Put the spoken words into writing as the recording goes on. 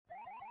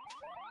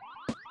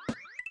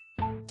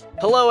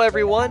Hello,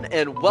 everyone,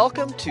 and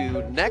welcome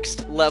to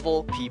Next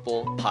Level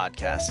People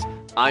Podcast.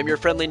 I'm your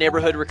friendly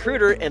neighborhood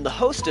recruiter and the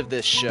host of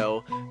this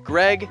show,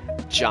 Greg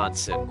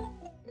Johnson.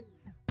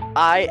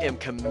 I am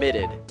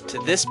committed to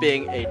this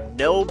being a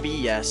no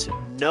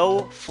BS,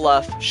 no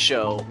fluff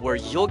show where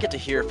you'll get to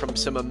hear from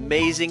some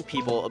amazing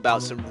people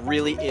about some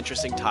really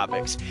interesting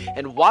topics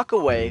and walk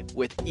away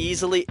with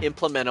easily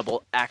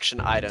implementable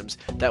action items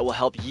that will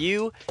help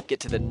you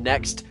get to the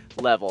next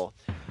level.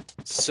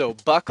 So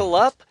buckle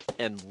up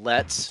and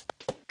let's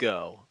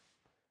go.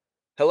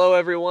 Hello,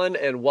 everyone,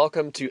 and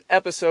welcome to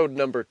episode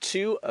number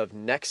 2 of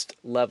Next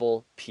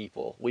Level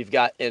People. We've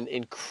got an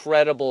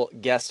incredible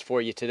guest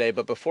for you today,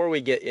 but before we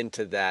get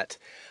into that,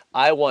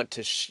 I want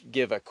to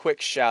give a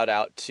quick shout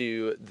out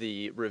to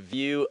the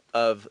review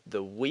of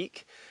the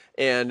week,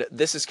 and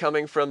this is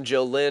coming from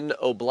Jolynn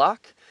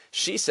O'Block.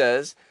 She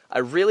says, "I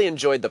really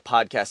enjoyed the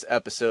podcast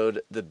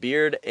episode, The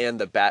Beard and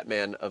the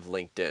Batman of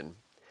LinkedIn.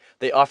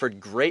 They offered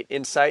great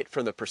insight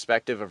from the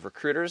perspective of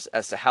recruiters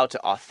as to how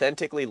to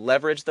authentically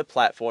leverage the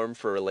platform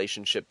for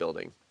relationship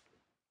building.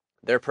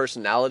 Their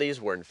personalities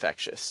were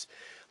infectious.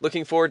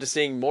 Looking forward to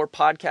seeing more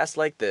podcasts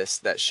like this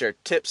that share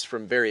tips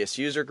from various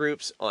user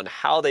groups on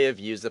how they have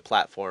used the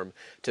platform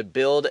to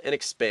build and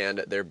expand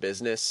their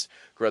business,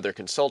 grow their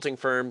consulting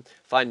firm,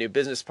 find new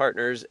business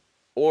partners,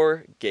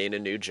 or gain a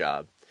new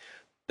job.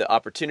 The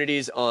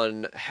opportunities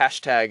on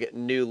hashtag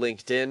new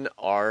LinkedIn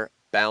are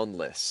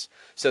boundless."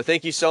 So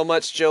thank you so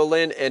much,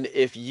 Jolynn. And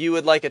if you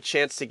would like a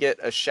chance to get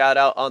a shout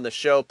out on the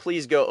show,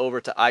 please go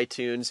over to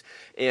iTunes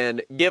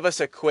and give us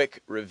a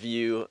quick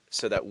review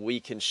so that we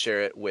can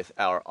share it with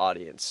our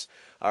audience.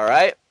 All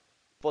right.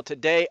 Well,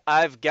 today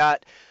I've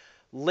got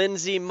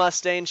Lindsay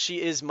Mustaine.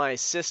 She is my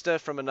sister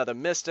from another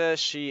mister.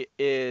 She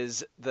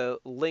is the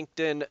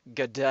LinkedIn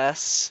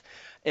goddess,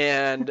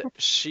 and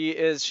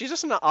she's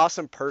just an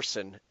awesome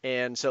person.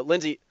 And so,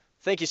 Lindsay,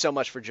 thank you so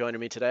much for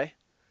joining me today.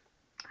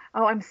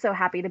 Oh, I'm so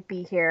happy to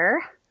be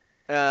here.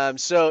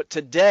 So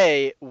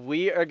today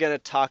we are going to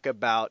talk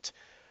about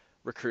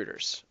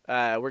recruiters.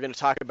 We're going to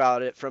talk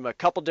about it from a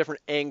couple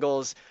different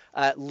angles.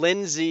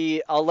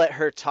 Lindsay, I'll let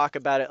her talk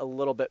about it a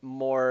little bit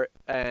more,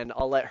 and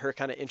I'll let her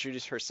kind of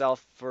introduce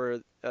herself for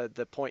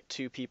the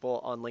 0.2 people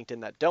on LinkedIn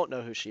that don't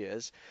know who she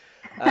is.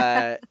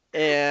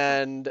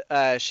 And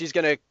she's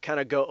going to kind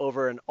of go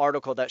over an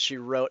article that she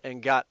wrote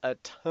and got a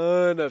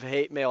ton of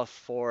hate mail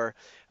for,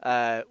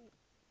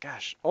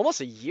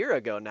 almost a year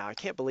ago now. I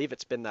can't believe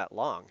it's been that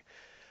long.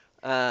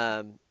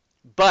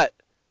 But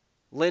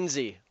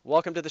Lindsay,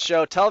 welcome to the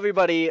show. Tell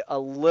everybody a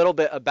little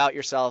bit about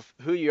yourself,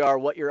 who you are,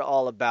 what you're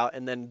all about,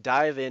 and then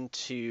dive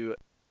into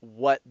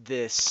what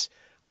this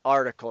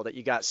article that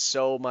you got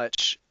so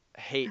much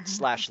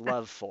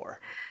hate/love for.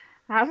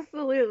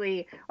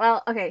 Absolutely.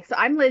 Well, okay, so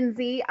I'm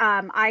Lindsay.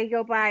 I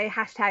go by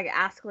hashtag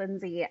Ask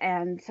Lindsay,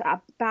 and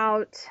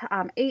about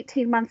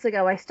 18 months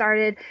ago, I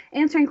started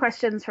answering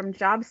questions from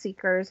job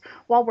seekers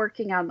while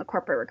working out in the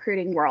corporate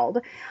recruiting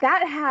world.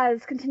 That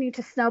has continued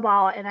to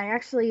snowball, and I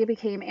actually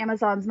became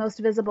Amazon's most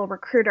visible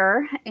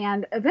recruiter,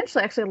 and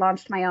eventually actually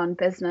launched my own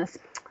business.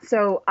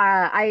 So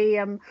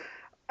I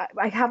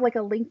have like a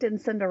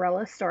LinkedIn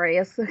Cinderella story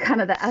is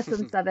kind of the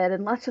essence of it.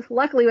 And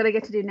luckily what I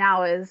get to do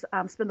now is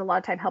spend a lot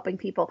of time helping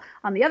people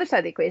on the other side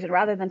of the equation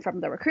rather than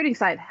from the recruiting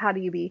side. How do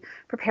you be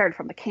prepared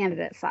from the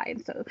candidate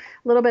side? So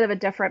a little bit of a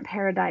different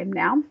paradigm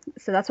now.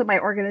 So that's what my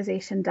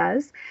organization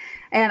does.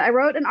 And I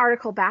wrote an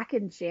article back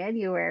in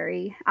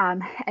January,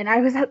 and I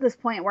was at this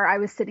point where I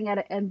was sitting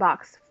at an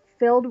inbox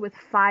filled with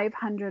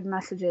 500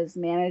 messages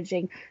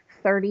managing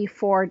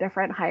 34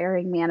 different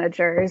hiring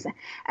managers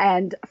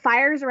and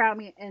fires around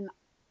me in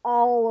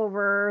all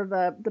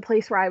over the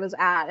place where I was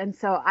at. And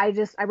so I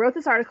wrote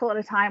this article at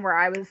a time where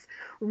I was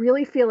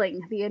really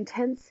feeling the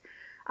intense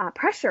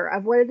pressure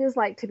of what it is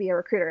like to be a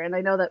recruiter. And I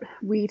know that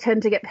we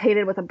tend to get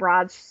painted with a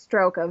broad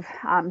stroke of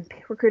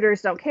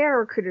recruiters don't care,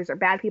 recruiters are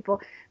bad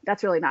people.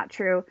 That's really not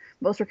true.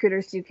 Most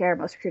recruiters do care.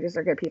 Most recruiters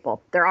are good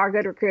people. There are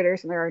good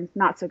recruiters and there are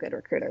not so good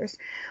recruiters.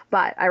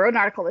 But I wrote an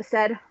article that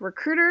said,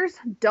 recruiters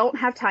don't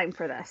have time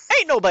for this.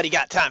 Ain't nobody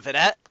got time for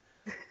that.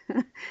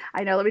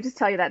 I know. Let me just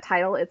tell you that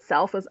title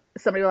itself was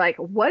somebody like,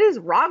 what is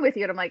wrong with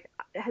you? And I'm like,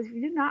 have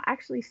you not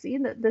actually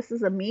seen that this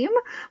is a meme?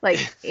 Like,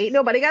 ain't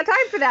nobody got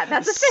time for that.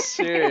 That's a thing.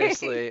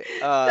 Seriously.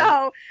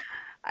 So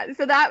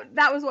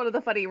that was one of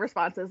the funny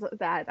responses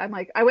that I'm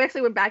like, I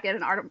actually went back in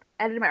and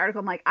edited my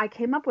article. I'm like, I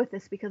came up with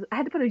this because I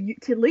had to put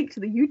to link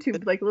to the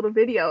YouTube like little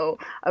video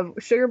of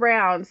Sugar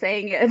Brown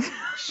saying it.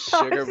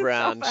 Sugar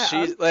Brown.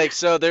 She's like,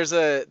 so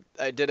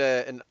I did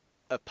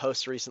a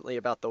post recently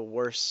about the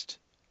worst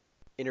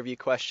interview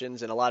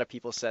questions, and a lot of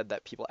people said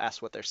that people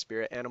ask what their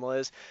spirit animal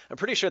is. I'm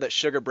pretty sure that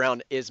Sugar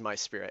Brown is my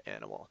spirit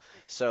animal.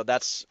 So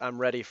I'm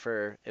ready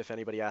for if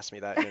anybody asks me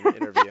that in an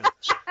interview.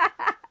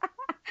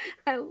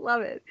 I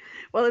love it.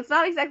 Well, it's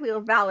not exactly a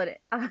valid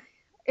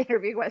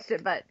interview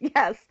question, but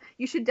yes,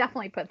 you should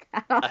definitely put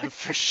that on. I'm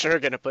for sure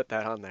going to put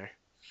that on there.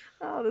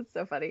 Oh, that's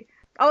so funny.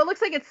 Oh, it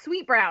looks like it's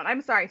Sweet Brown.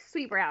 I'm sorry,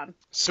 Sweet Brown.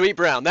 Sweet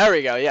Brown. There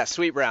we go. Yeah,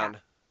 Sweet Brown.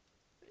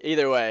 Yeah.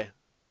 Either way,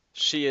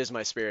 she is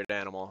my spirit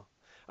animal.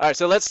 All right,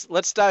 so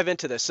let's dive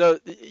into this. So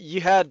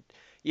you had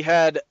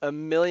a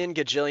million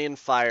gajillion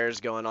fires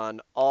going on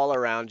all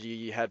around you.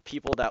 You had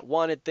people that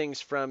wanted things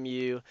from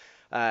you.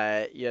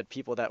 You had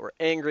people that were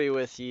angry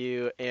with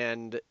you.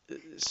 And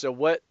so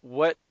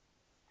what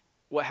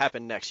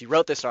happened next? You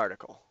wrote this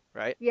article,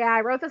 right? Yeah,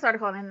 I wrote this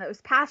article and it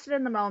was passionate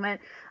in the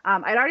moment.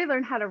 I'd already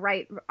learned how to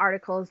write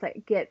articles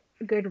that get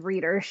good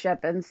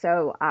readership, and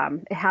so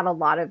it had a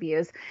lot of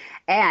views,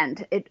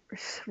 and it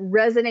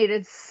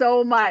resonated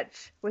so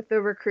much with the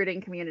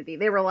recruiting community.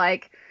 They were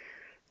like,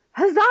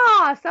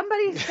 huzzah,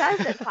 somebody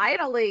says it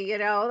finally,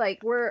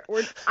 like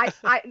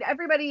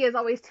everybody is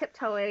always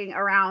tiptoeing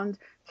around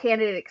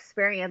candidate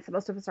experience.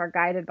 Most of us are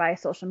guided by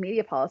social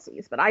media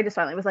policies, but I just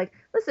finally was like,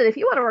 listen, if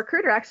you want a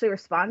recruiter to actually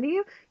respond to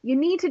you, you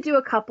need to do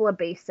a couple of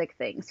basic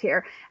things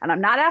here. And I'm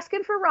not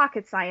asking for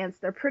rocket science.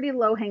 They're pretty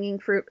low hanging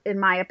fruit in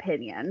my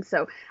opinion.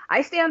 So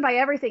I stand by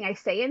everything I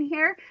say in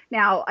here.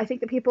 Now, I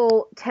think that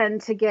people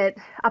tend to get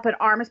up in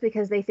arms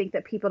because they think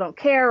that people don't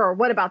care, or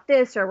what about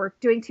this, or we're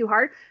doing too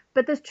hard.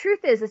 But the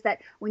truth is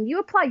that when you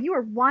apply, you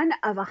are one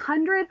of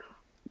 100,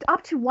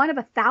 up to one of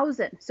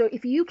 1,000. So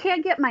if you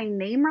can't get my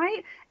name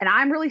right, and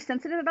I'm really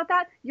sensitive about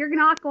that, you're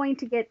not going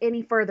to get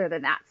any further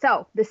than that.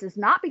 So this is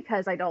not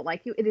because I don't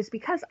like you. It is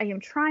because I am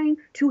trying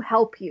to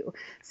help you.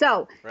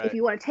 So if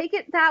you want to take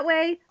it that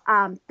way,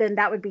 then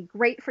that would be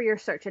great for your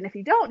search. And if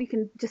you don't, you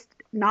can just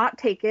not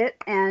take it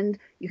and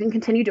you can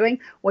continue doing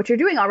what you're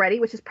doing already,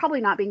 which is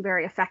probably not being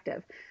very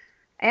effective.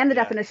 And the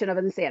definition of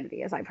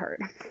insanity, as I've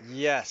heard.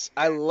 Yes,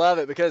 I love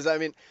it because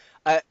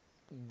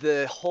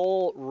the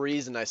whole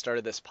reason I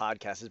started this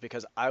podcast is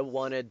because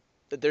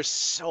there's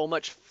so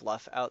much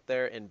fluff out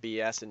there in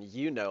BS, and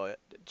you know it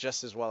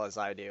just as well as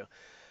I do.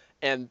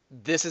 And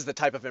this is the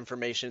type of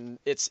information,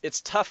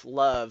 it's tough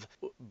love,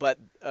 but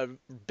a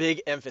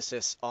big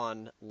emphasis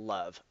on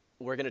love.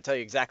 We're going to tell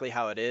you exactly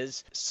how it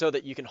is so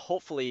that you can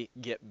hopefully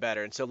get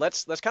better. And so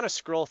let's kind of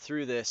scroll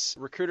through this.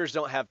 Recruiters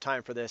don't have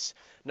time for this.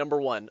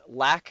 Number one,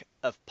 lack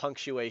of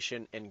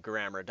punctuation and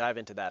grammar. Dive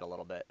into that a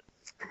little bit.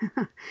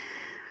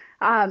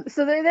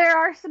 So there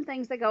are some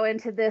things that go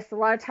into this. A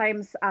lot of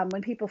times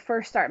when people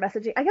first start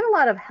messaging, I get a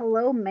lot of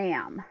 "hello,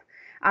 ma'am,"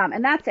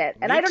 and that's it.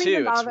 And Me I don't too.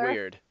 even bother. It's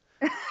weird.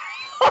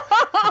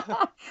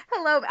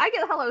 Hello, I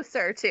get hello,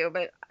 sir, too,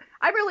 but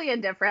I'm really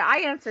indifferent. I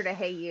answer to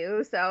hey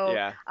you. So,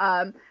 Yeah.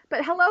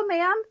 But hello,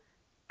 ma'am.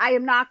 I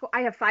am not.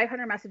 I have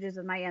 500 messages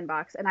in my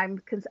inbox, and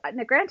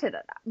now, granted,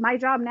 my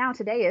job now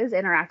today is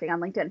interacting on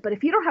LinkedIn. But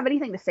if you don't have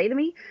anything to say to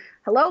me,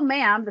 hello,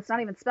 ma'am, that's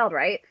not even spelled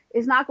right,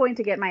 is not going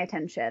to get my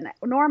attention,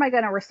 nor am I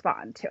going to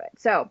respond to it.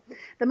 So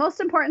the most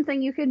important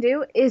thing you can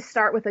do is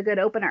start with a good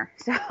opener.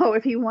 So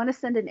if you want to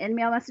send an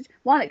in-mail message,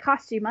 one, it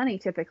costs you money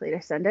typically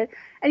to send it,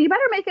 and you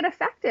better make it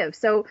effective.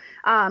 So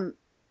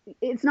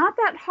it's not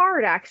that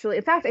hard, actually.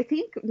 In fact, I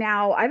think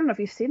now, I don't know if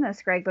you've seen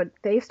this, Greg, but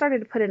they've started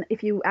to put in,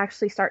 if you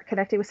actually start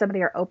connecting with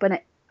somebody or open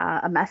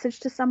a message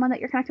to someone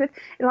that you're connected with,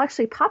 it'll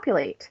actually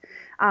populate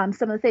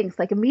some of the things.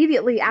 Like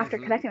immediately after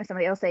connecting with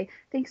somebody, it'll say,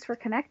 thanks for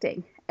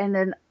connecting. And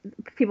then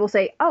people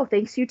say, oh,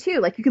 thanks, you too.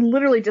 Like you can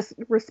literally just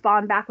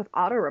respond back with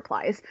auto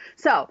replies.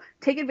 So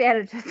take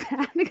advantage of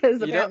that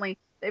because apparently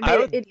they made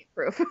it idiot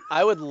proof.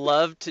 I would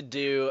love to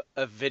do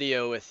a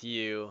video with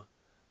you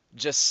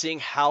just seeing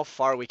how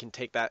far we can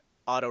take that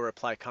auto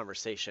reply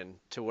conversation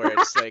to where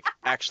it's like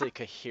actually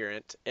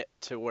coherent,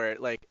 to where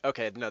like,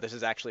 okay, no, this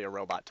is actually a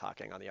robot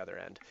talking on the other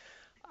end.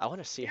 I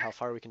want to see how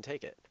far we can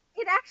take it.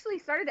 It actually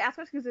started to ask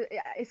questions because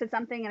I said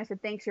something and I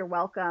said, thanks, you're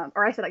welcome.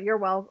 Or I said, you're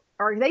well,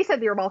 or they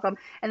said, you're welcome.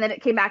 And then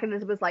it came back and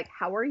it was like,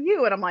 how are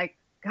you? And I'm like,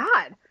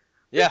 God,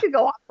 this could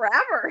go on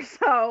forever.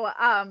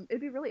 So it'd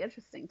be really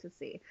interesting to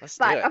see. Let's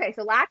do it. Okay,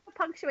 so lack of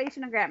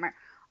punctuation and grammar.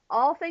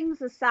 All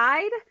things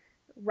aside,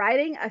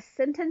 writing a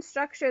sentence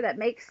structure that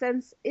makes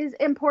sense is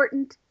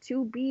important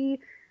to be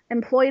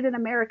employed in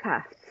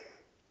America.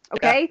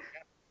 Okay?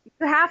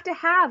 You have to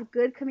have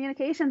good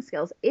communication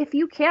skills. If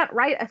you can't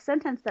write a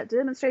sentence that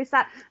demonstrates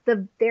that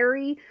the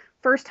very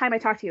first time I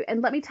talk to you,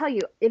 and let me tell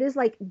you, it is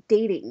like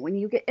dating. When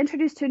you get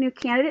introduced to a new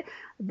candidate,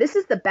 this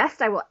is the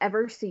best I will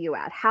ever see you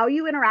at. How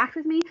you interact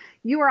with me,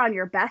 you are on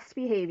your best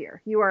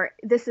behavior.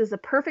 This is a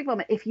perfect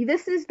moment. If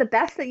this is the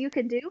best that you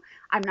can do,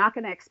 I'm not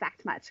going to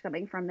expect much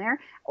coming from there,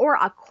 or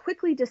I'll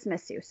quickly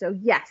dismiss you. So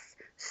yes,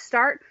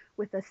 start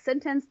with a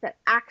sentence that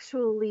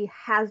actually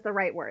has the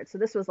right words. So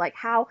this was like,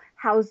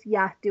 how's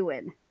ya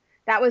doing?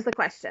 That was the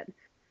question.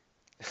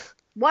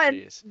 1,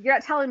 Jeez. You're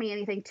not telling me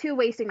anything. 2,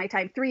 wasting my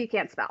time. 3, you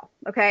can't spell.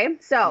 Okay?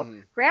 So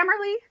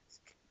Grammarly,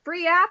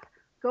 free app,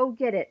 go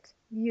get it.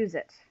 Use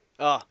it.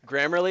 Oh,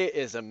 Grammarly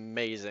is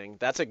amazing.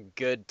 That's a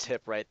good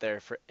tip right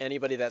there for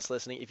anybody that's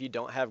listening. If you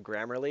don't have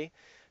Grammarly,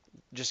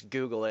 just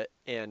Google it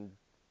and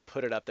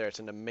put it up there. It's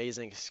an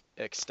amazing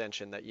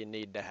extension that you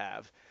need to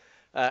have.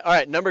 All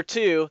right, number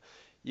 2,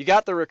 you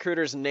got the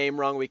recruiter's name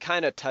wrong. We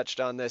kind of touched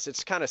on this.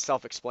 It's kind of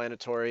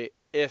self-explanatory.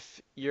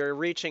 If you're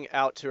reaching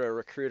out to a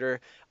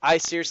recruiter, I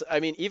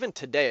mean, even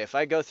today, if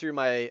I go through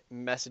my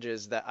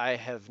messages that I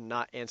have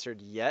not answered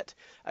yet,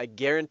 I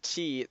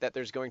guarantee that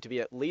there's going to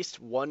be at least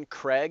one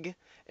Craig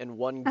and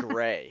one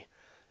Gray.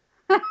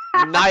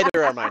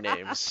 Neither are my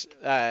names.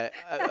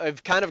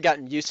 I've kind of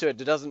gotten used to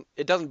it.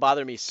 It doesn't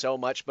bother me so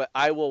much, but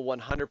I will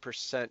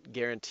 100%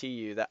 guarantee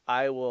you that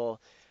I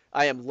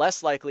am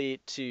less likely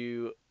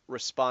to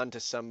respond to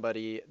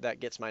somebody that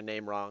gets my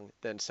name wrong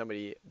than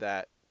somebody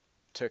that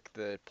took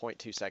the point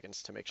 0.2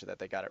 seconds to make sure that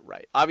they got it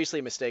right.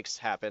 Obviously, mistakes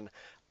happen.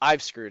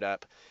 I've screwed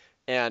up.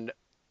 And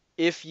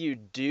if you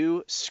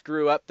do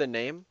screw up the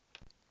name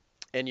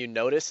and you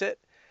notice it,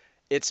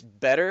 it's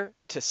better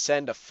to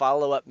send a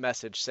follow-up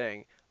message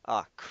saying,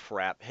 "Ah,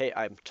 crap. Hey,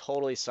 I'm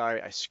totally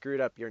sorry. I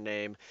screwed up your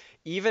name."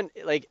 Even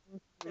like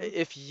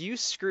if you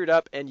screwed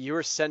up and you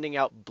were sending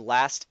out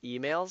blast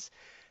emails,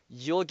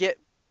 you'll get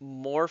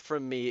more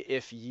from me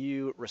if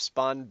you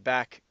respond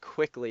back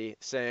quickly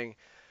saying,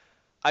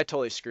 "I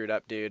totally screwed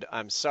up, dude.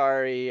 I'm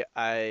sorry.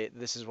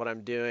 This is what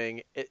I'm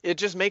doing." It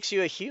just makes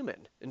you a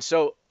human. And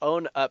so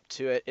own up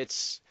to it.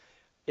 It's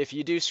if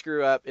you do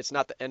screw up, it's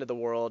not the end of the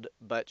world,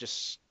 but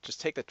just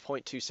take the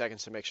 0.2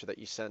 seconds to make sure that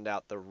you send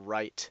out the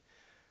right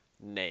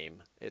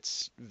name.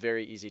 It's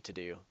very easy to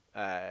do.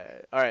 All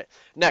right.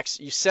 Next,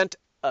 you sent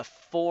a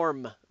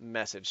form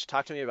message.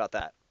 Talk to me about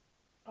that.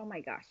 Oh my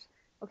gosh.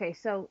 Okay,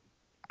 so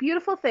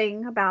beautiful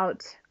thing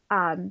about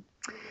um,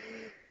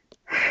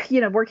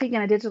 working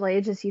in a digital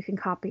age is you can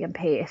copy and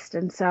paste.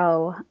 And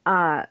so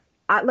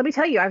let me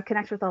tell you, I've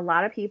connected with a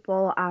lot of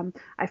people.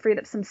 I freed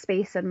up some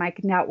space in my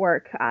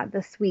network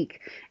this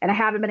week, and I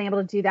haven't been able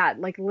to do that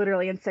like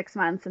literally in 6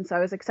 months. And so I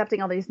was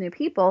accepting all these new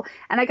people,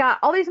 and I got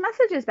all these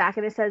messages back,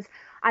 and it says,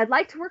 "I'd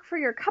like to work for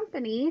your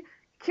company.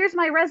 Here's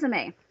my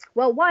resume."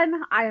 Well,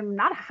 one, I'm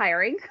not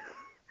hiring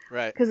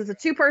Right. because it's a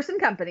two-person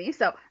company,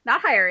 so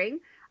not hiring.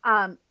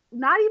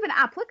 Not even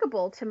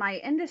applicable to my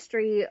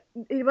industry.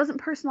 It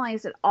wasn't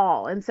personalized at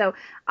all. And so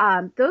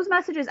those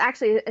messages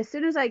actually, as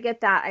soon as I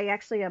get that, I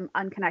actually am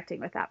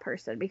unconnecting with that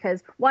person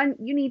because one,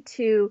 you need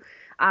to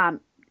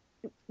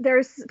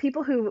there's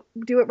people who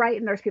do it right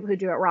and there's people who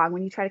do it wrong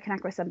when you try to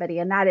connect with somebody,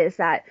 and that is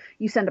that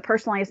you send a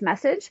personalized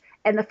message.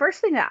 And the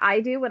first thing that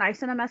I do when I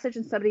send a message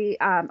and somebody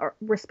or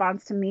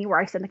responds to me where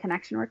I send a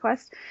connection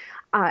request,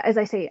 as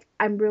I say,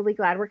 "I'm really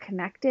glad we're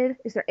connected.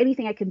 Is there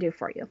anything I can do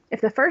for you?"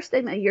 If the first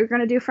thing that you're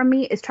going to do from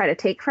me is try to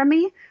take from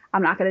me,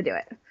 I'm not going to do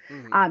it.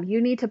 Hmm. You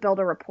need to build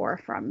a rapport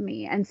from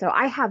me. And so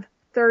I have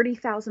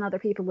 30,000 other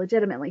people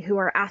legitimately who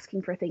are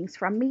asking for things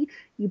from me.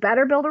 You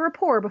better build a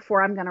rapport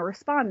before I'm going to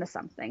respond to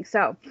something.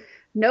 So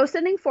no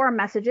sending form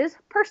messages,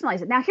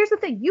 personalize it. Now, here's the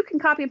thing, you can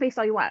copy and paste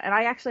all you want. And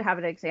I actually have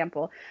an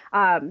example.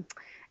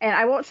 And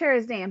I won't share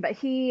his name, but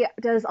he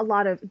does a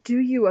lot of "do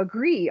you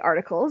agree"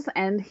 articles,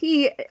 and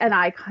he and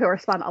I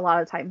correspond a lot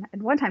of the time.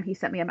 And one time he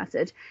sent me a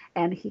message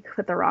and he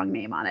put the wrong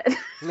name on it.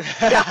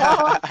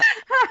 So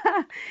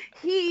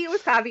he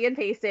was copy and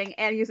pasting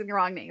and using the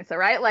wrong name. So,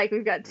 right, like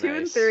we've got two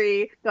and Nice.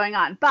 three going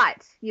on.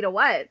 But you know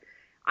what?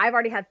 I've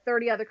already had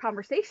 30 other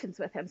conversations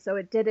with him, so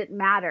it didn't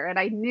matter. And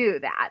I knew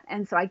that.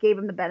 And so I gave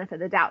him the benefit of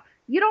the doubt.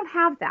 You don't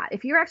have that.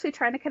 If you're actually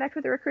trying to connect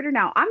with a recruiter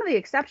now, I'm the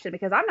exception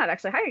because I'm not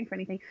actually hiring for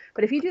anything.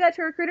 But if you do that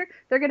to a recruiter,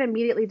 they're going to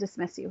immediately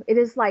dismiss you. It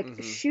is like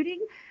Hmm.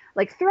 shooting,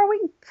 like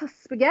throwing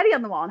spaghetti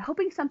on the wall and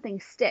hoping something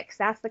sticks.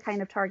 That's the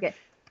kind of target.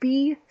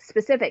 Be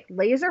specific,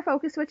 laser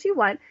focus what you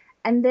want,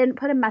 and then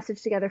put a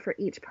message together for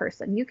each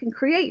person. You can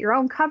create your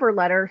own cover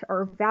letter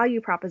or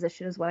value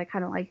proposition, is what I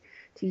kind of like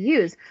to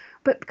use,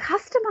 but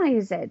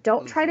customize it.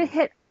 Don't try to Hmm.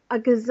 hit a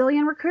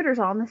gazillion recruiters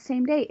all on the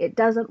same day. It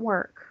doesn't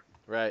work.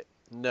 Right.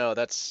 No,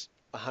 that's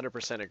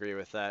 100% agree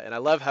with that. And I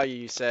love how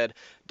you said,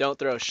 "Don't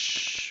throw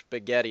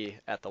spaghetti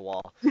at the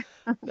wall."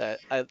 That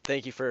I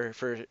thank you for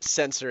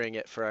censoring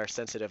it for our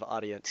sensitive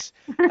audience.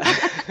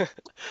 All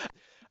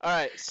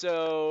right,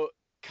 so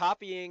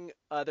copying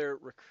other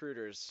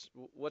recruiters,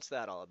 what's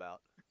that all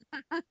about?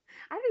 I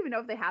don't even know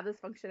if they have this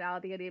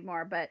functionality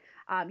anymore, but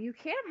you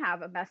can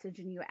have a message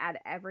and you add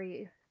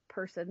every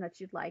person that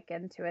you'd like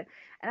into it.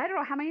 And I don't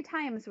know how many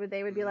times would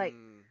they would be like,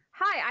 Mm,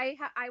 "Hi,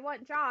 I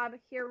want job,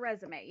 here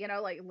resume."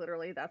 Like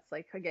literally, that's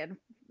like again,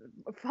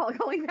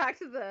 going back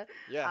to the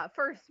yeah,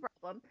 first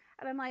problem.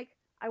 And I'm like,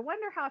 I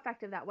wonder how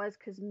effective that was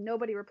because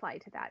nobody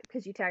replied to that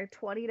because you tagged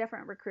 20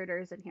 different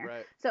recruiters in here.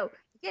 right. So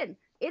again,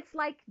 it's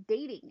like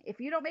dating. If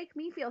you don't make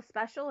me feel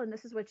special and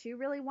this is what you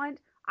really want,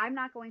 I'm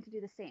not going to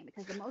do the same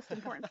because the most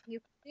important thing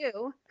you can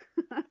do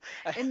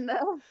I, in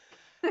the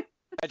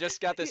I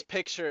just got this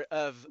picture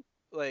of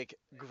like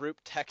group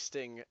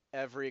texting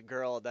every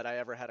girl that I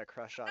ever had a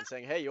crush on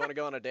saying, "Hey, you want to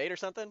go on a date or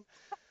something?"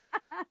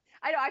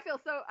 I know I feel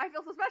so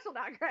special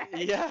now,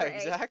 Greg. Yeah, Gray.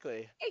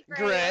 exactly. Hey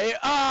Gray. Gray.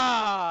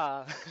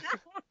 Ah.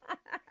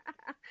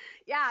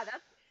 Yeah,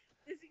 that's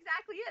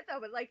exactly it though.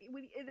 But like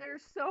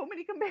there's so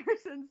many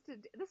comparisons to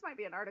this might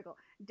be an article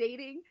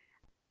dating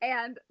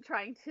and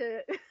trying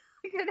to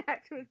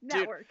connect with Dude,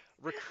 network.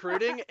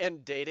 recruiting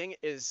and dating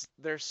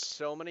there's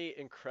so many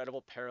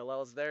incredible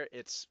parallels there.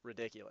 It's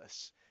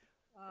ridiculous.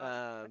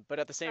 Oh, But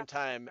at the same that's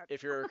time,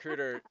 if you're a incredible.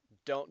 recruiter,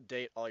 don't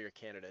date all your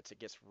candidates. It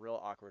gets real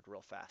awkward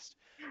real fast.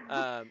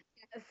 Um,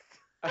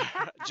 Yes.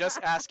 just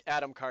ask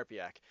Adam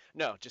Karpiak.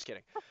 No, just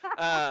kidding.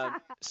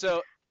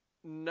 So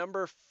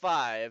number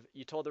 5,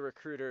 you told the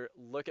recruiter,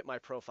 look at my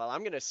profile.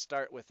 I'm going to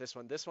start with this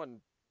one. This one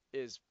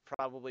is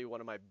probably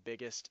one of my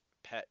biggest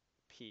pet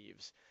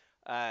peeves.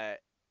 Uh,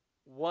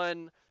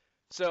 one,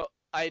 so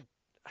I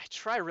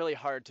try really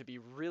hard to be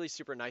really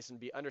super nice and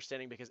be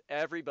understanding because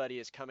everybody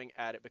is coming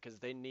at it because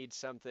they need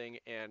something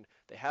and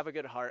they have a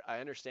good heart. I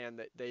understand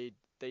that they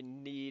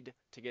need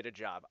to get a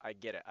job. I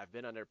get it. I've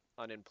been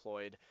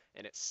unemployed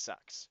and it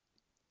sucks.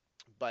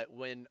 But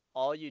when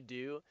all you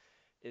do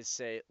is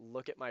say,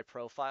 look at my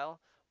profile,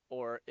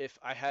 or if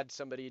I had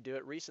somebody do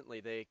it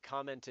recently, they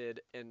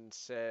commented and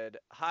said,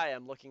 hi,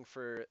 I'm looking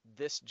for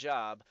this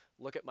job.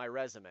 Look at my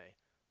resume.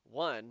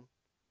 One,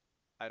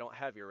 I don't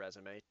have your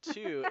resume.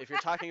 Two, if you're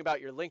talking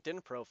about your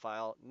LinkedIn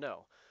profile,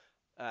 no.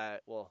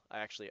 Well,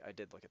 I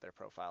did look at their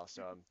profile,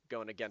 so I'm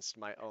going against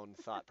my own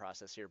thought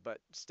process here, but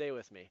stay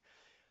with me.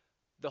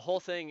 The whole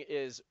thing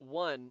is,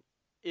 one,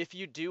 if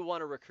you do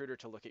want a recruiter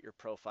to look at your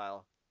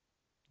profile,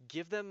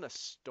 give them a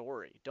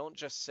story. Don't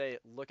just say,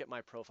 look at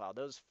my profile.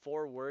 Those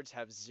 4 words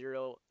have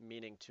zero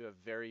meaning to a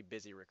very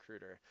busy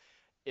recruiter.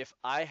 If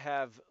I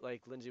have,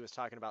 like Lindsay was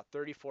talking about,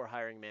 34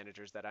 hiring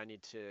managers that I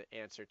need to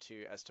answer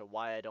to as to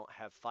why I don't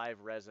have 5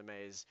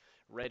 resumes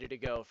ready to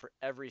go for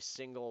every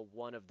single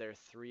one of their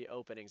 3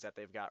 openings that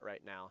they've got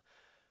right now,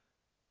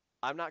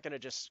 I'm not going to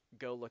just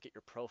go look at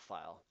your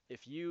profile.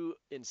 If you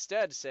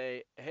instead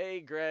say, hey,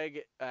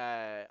 Greg,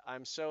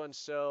 I'm so and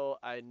so.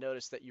 I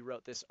noticed that you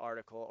wrote this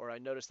article, or I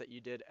noticed that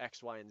you did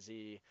X, Y, and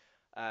Z.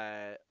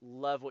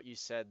 Love what you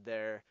said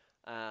there.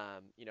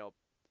 You know,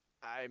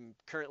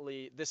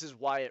 this is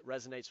why it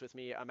resonates with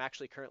me. I'm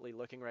actually currently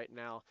looking right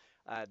now.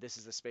 This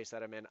is the space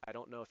that I'm in. I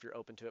don't know if you're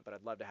open to it, but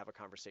I'd love to have a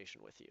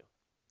conversation with you.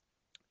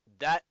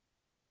 That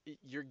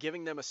You're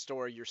giving them a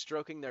story, you're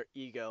stroking their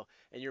ego,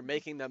 and you're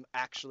making them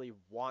actually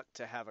want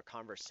to have a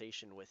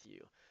conversation with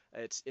you.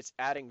 It's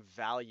adding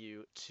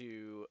value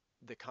to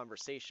the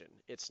conversation.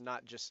 It's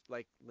not just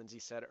like Lindsay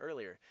said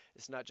earlier.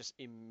 It's not just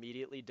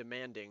immediately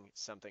demanding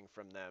something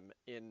from them.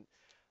 In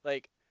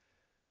like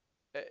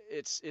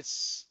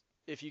it's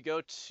if you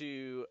go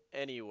to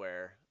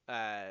anywhere,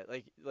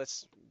 like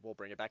we'll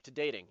bring it back to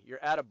dating.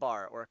 You're at a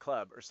bar or a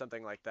club or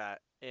something like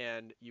that,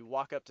 and you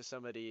walk up to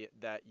somebody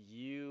that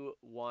you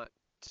want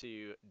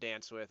to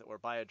dance with or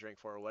buy a drink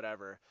for or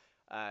whatever.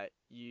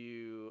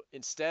 You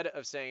instead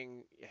of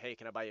saying, "Hey,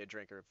 can I buy you a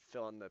drink?" or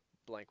fill in the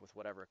blank with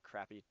whatever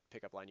crappy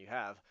pickup line you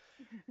have,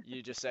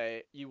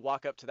 you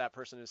walk up to that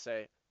person and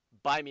say,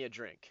 "Buy me a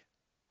drink."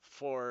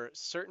 For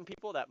certain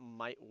people, that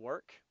might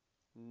work.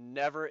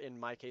 Never in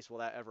my case will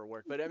that ever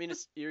work. But I mean,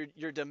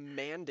 you're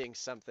demanding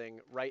something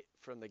right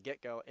from the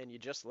get-go, and you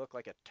just look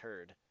like a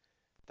turd.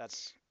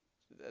 That's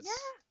Yeah. that's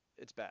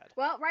it's bad.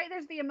 Well, right,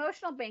 there's the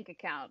emotional bank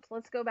account.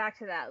 Let's go back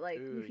to that. Like,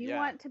 Ooh, if you yeah.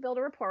 want to build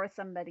a rapport with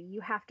somebody,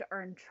 you have to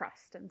earn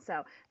trust. And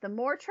so, the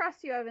more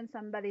trust you have in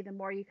somebody, the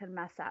more you can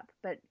mess up.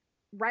 But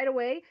right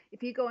away,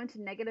 if you go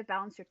into negative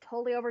balance, you're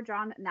totally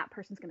overdrawn, and that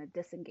person's going to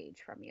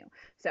disengage from you.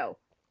 So,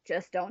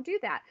 just don't do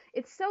that.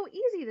 It's so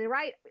easy to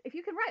write. If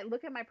you can write,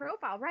 look at my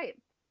profile, write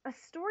a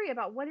story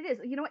about what it is.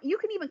 You know what? You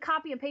can even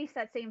copy and paste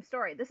that same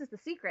story. This is the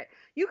secret.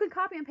 You can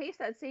copy and paste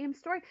that same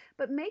story,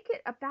 but make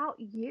it about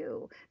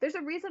you. There's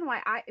a reason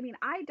why I mean,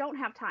 I don't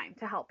have time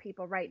to help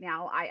people right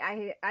now.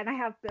 I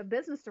have a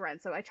business to run,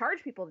 so I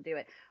charge people to do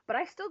it. But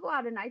I still go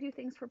out and I do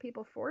things for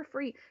people for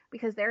free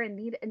because they're in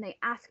need and they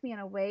ask me in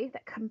a way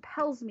that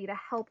compels me to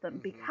help them Hmm.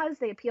 because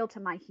they appeal to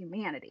my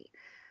humanity.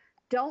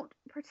 Don't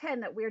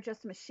pretend that we're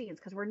just machines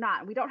because we're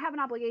not. We don't have an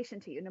obligation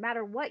to you, no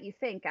matter what you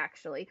think,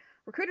 actually.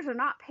 Recruiters are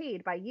not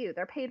paid by you,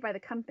 they're paid by the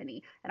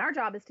company. And our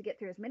job is to get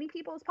through as many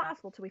people as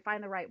possible till we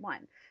find the right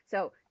one.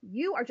 So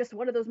you are just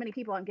one of those many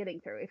people I'm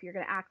getting through if you're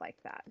going to act like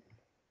that.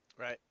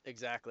 Right,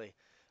 exactly.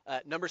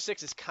 Number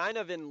 6 is kind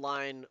of in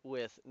line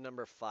with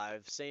number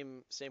 5.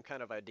 Same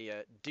kind of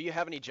idea. Do you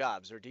have any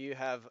jobs, or do you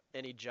have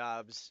any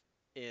jobs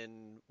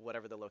in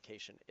whatever the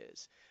location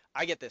is?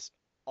 I get this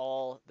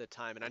all the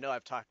time, and I know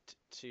I've talked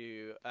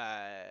to,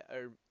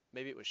 or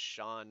maybe it was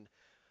Sean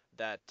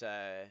that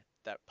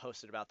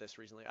posted about this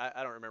recently.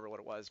 I don't remember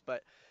what it was,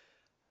 but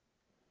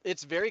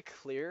it's very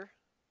clear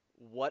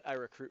what I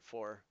recruit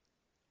for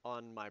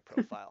on my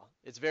profile.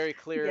 It's very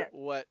clear Yes.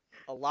 what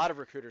a lot of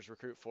recruiters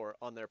recruit for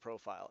on their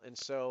profile. And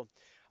so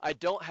I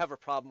don't have a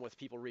problem with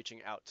people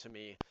reaching out to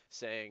me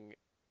saying,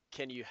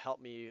 "Can you help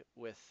me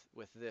with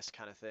this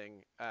kind of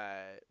thing?"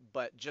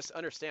 But just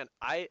understand,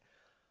 I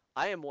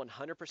am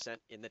 100%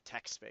 in the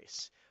tech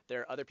space.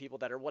 There are other people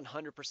that are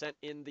 100%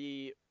 in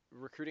the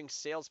recruiting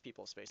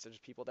salespeople space. There's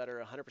people that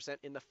are 100%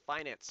 in the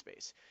finance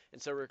space.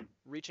 And so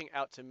reaching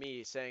out to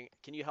me saying,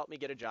 "Can you help me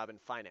get a job in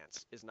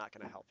finance?" is not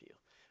going to help you.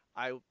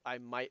 I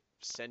might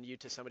send you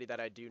to somebody that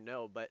I do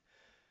know, but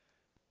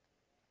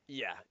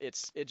yeah,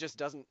 it just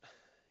doesn't.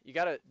 You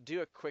got to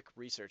do a quick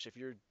research. If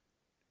you're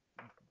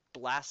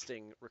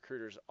blasting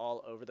recruiters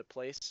all over the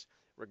place,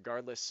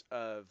 regardless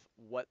of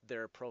what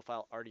their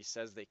profile already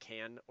says they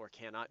can or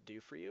cannot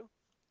do for you,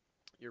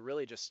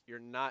 you're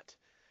not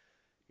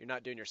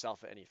doing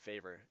yourself any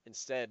favor.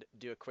 Instead,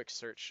 do a quick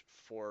search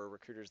for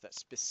recruiters that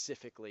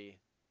specifically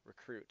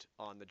recruit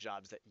on the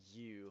jobs that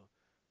you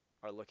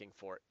are looking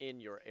for in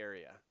your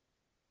area?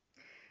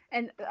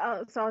 And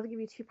so I'll give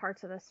you two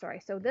parts of this story.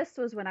 So this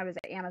was when I was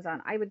at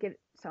Amazon.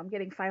 I'm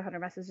getting 500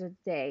 messages a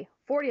day.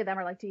 40 of them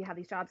are like, do you have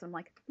these jobs? I'm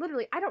like,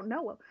 literally, I don't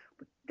know.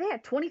 They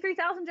had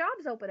 23,000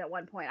 jobs open at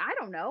one point. I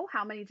don't know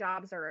how many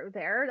jobs are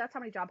there. That's how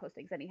many job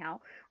postings, anyhow,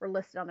 were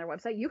listed on their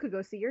website. You could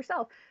go see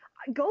yourself.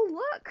 Go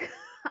look.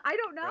 I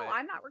don't know. Right.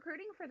 I'm not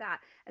recruiting for that.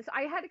 And so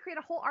I had to create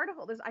a whole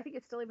article. I think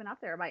it's still even up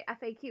there, my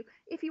FAQ.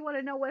 If you want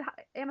to know what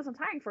Amazon's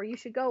hiring for, you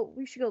should go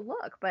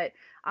look. But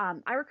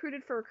I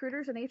recruited for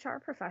recruiters and HR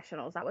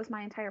professionals. That was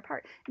my entire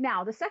part.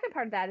 Now, the second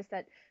part of that is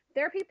that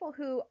there are people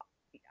who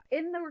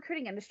in the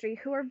recruiting industry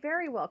who are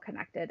very well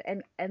connected,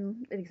 and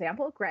an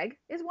example, Greg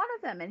is one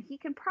of them, and he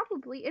can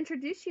probably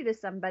introduce you to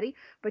somebody,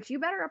 but you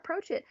better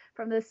approach it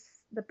from the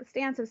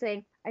stance of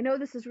saying, I know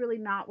this is really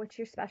not what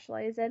you're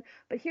specialized in,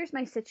 but here's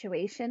my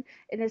situation,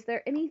 and is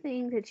there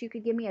anything that you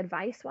could give me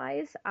advice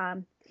wise?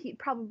 He'd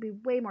probably be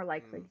way more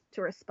likely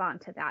to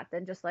respond to that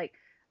than just like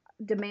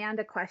demand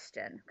a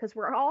question, because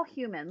we're all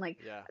human. Like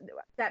Yeah.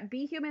 that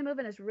Be Human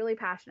movement is really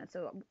passionate.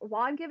 So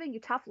while I'm giving you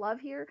tough love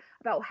here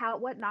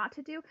about what not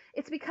to do,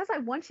 it's because I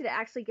want you to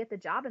actually get the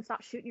job and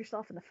stop shooting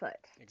yourself in the foot.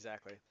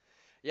 Exactly.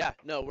 Yeah,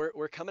 no,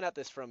 we're coming at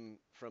this from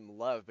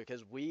love,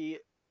 because we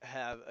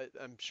have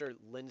I'm sure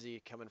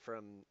Lindsay, coming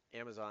from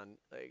Amazon,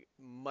 like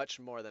much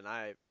more than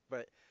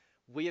but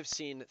we have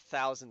seen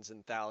thousands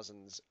and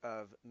thousands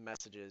of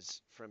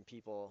messages from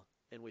people,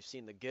 and we've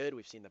seen the good,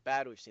 we've seen the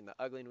bad, we've seen the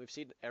ugly, and we've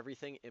seen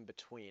everything in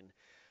between.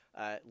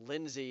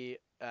 Lindsay,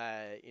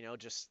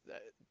 just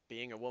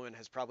being a woman,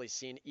 has probably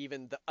seen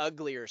even the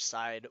uglier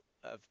side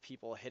of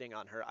people hitting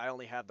on her. I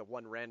only have the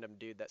one random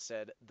dude that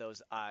said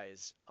those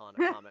eyes on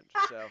a comment.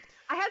 So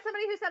I had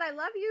somebody who said I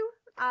love you,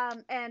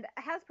 and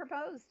has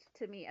proposed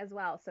to me as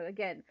well. So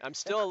again, I'm the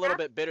still a little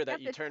craft bit bitter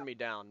that you turned ethical. me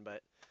down,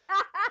 but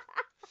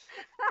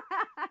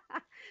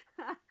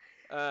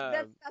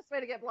That's um, the best way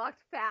to get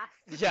blocked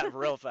fast. yeah,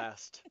 real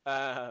fast.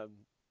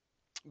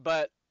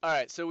 But all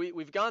right, so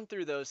we've gone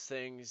through those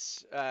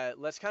things.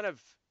 Let's kind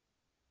of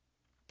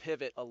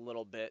pivot a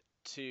little bit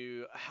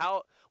to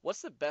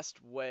what's the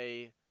best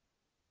way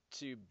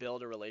to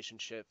build a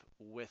relationship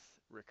with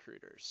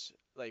recruiters?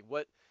 Like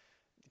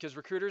because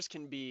recruiters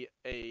can be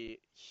a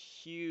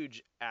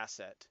huge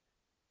asset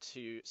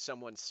to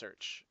someone's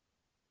search.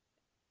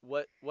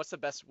 What's the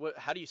best,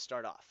 how do you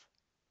start off?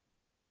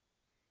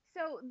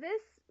 So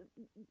this,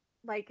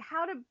 like,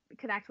 how to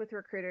connect with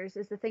recruiters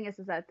is the thing is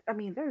that, I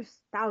mean,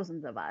 there's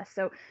thousands of us.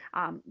 So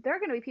there are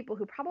going to be people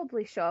who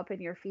probably show up in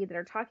your feed that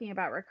are talking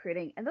about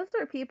recruiting, and those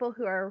are people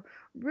who are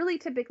really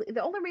typically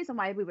the only reason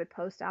why we would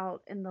post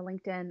out in the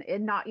LinkedIn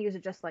and not use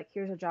it just like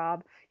here's a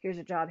job, here's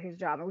a job, here's a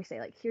job, and we say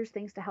like here's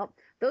things to help.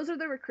 Those are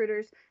the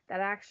recruiters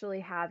that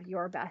actually have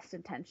your best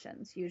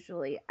intentions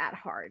usually at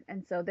heart,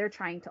 and so they're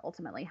trying to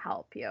ultimately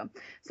help you.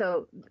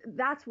 So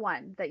that's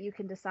one that you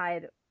can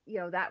decide,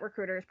 that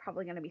recruiter is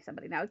probably going to be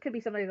somebody. Now, it could be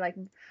somebody like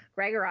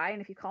Greg or I,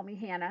 and if you call me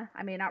Hannah,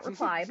 I may not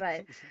reply,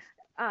 but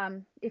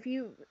if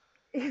you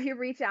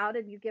reach out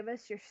and you give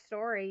us your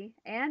story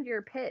and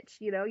your pitch,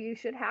 you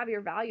should have your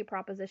value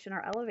proposition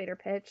or elevator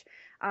pitch.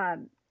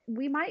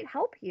 We might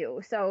help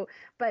you. So,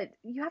 but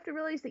you have to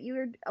realize that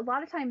you're a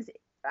lot of times,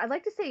 I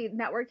like to say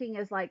networking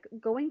is like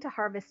going to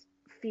harvest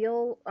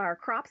field or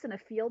crops in a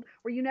field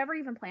where you never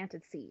even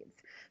planted seeds.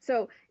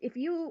 So if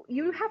you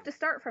have to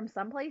start from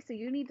someplace, so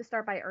you need to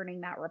start by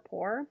earning that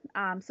rapport.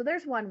 So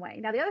there's one way.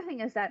 Now the other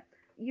thing is that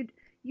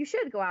you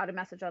should go out and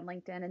message on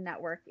LinkedIn and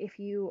network if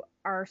you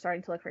are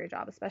starting to look for your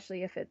job,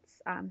 especially if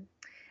it's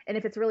and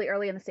if it's really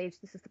early in the stage.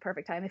 This is the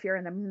perfect time. If you're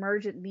in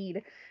emergent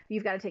need,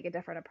 you've got to take a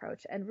different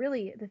approach. And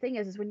really, the thing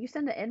is when you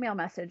send an email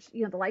message,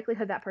 the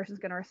likelihood that person's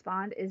going to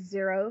respond is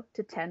 0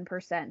 to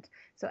 10%.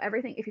 So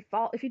everything,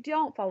 if you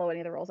don't follow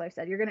any of the rules I've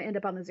said, you're going to end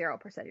up on the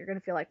 0%. You're going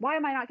to feel like, why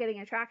am I not getting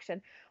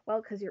attraction?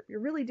 Well, because you're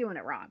really doing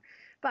it wrong.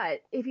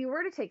 But if you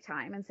were to take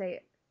time and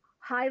say,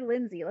 hi,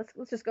 Lindsay.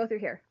 Let's just go through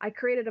here. I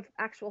created an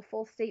actual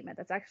full statement.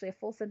 That's actually a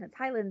full sentence.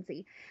 Hi,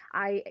 Lindsay.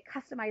 I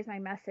customized my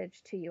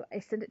message to you. I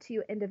sent it to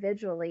you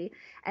individually,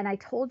 and I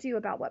told you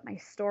about what my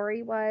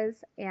story was,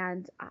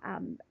 and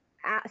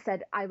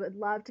said I would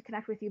love to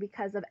connect with you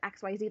because of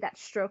XYZ. That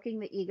stroking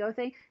the ego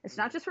thing. It's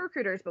not just for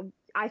recruiters, but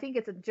I think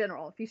it's in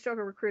general. If you stroke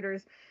a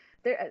recruiter's,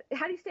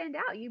 how do you stand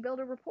out? You build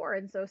a rapport,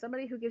 and so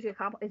somebody who gives you a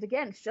compliment is,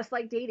 again, it's just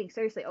like dating.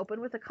 Seriously,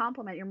 open with a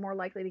compliment. You're more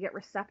likely to get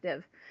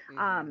receptive.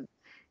 Mm-hmm.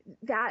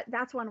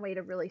 That's one way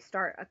to really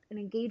start an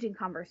engaging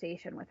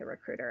conversation with a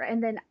recruiter.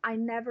 And then I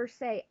never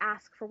say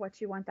ask for what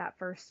you want that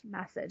first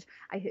message.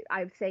 I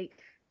say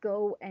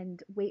go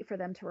and wait for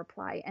them to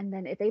reply, and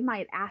then if they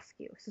might ask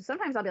you. So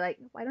sometimes I'll be like,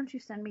 why don't you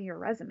send me your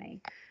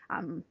resume?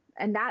 And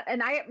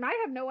I might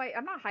have no way.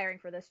 I'm not hiring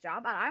for this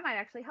job, but I might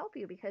actually help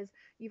you because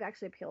you've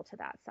actually appealed to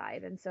that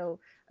side. And so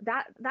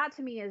that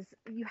to me is,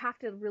 you have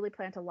to really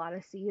plant a lot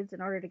of seeds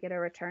in order to get a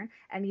return,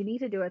 and you need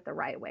to do it the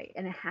right way,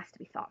 and it has to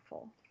be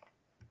thoughtful.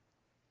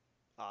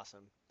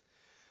 Awesome.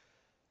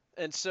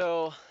 And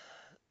so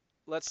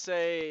let's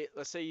say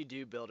you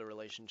do build a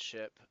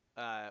relationship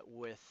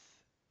with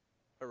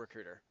a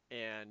recruiter,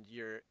 and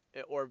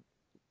or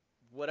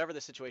whatever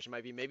the situation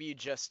might be, maybe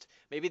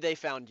they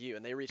found you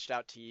and they reached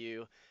out to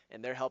you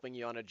and they're helping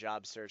you on a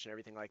job search and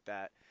everything like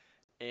that,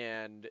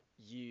 and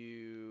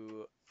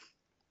you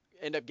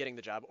end up getting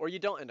the job or you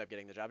don't end up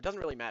getting the job. It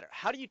doesn't really matter.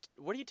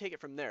 Where do you take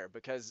it from there?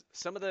 Because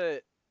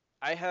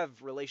I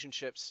have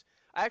relationships.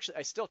 I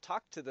still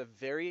talk to the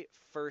very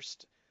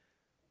first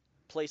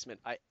placement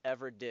I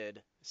ever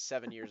did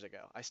 7 years ago.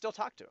 I still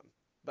talk to them.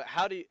 But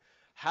how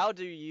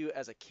do you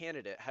as a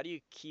candidate, how do you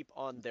keep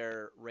on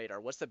their radar?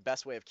 What's the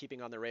best way of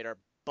keeping on their radar,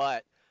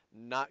 but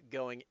not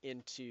going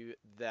into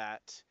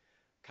that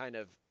kind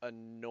of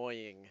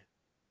annoying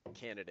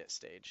candidate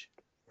stage?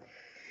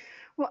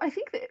 Well, I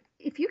think that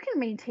if you can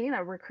maintain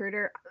a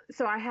recruiter,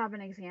 so I have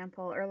an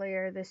example.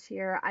 Earlier this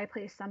year, I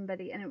placed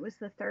somebody, and it was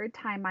the third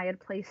time I had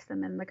placed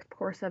them in the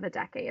course of a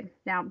decade.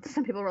 Now,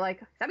 some people were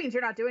like, that means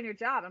you're not doing your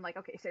job. I'm like,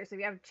 okay, seriously, if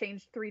you have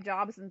changed 3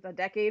 jobs in a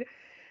decade,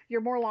 you're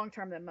more long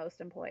term than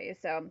most employees.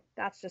 So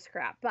that's just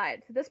crap. But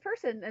this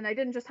person, and I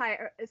didn't just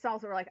hire, it's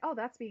also like, oh,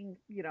 that's being,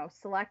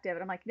 selective.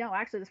 And I'm like, no,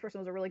 actually, this person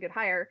was a really good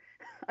hire.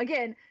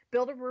 Again,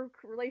 build a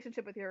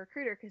relationship with your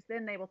recruiter because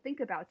then they will think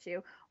about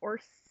you. Or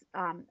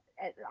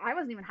I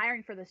wasn't even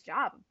hiring for this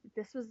job.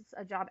 This was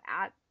a job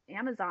at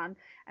Amazon.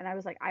 And I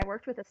was like, I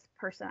worked with this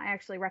person. I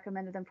actually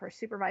recommended them for a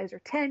supervisor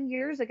 10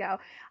 years ago.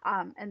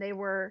 And they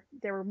were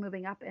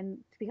moving up and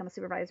to become a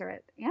supervisor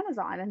at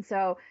Amazon. And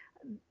so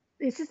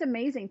it's just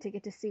amazing to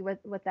get to see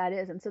what that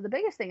is. And so the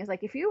biggest thing is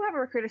like, if you have a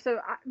recruiter, so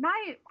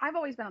I've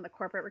always been on the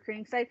corporate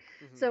recruiting side.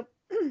 Mm-hmm. So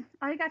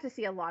I got to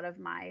see a lot of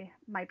my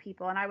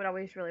people, and I would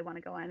always really want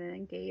to go in and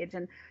engage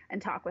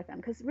and talk with them.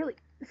 Because really,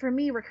 for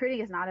me, recruiting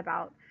is not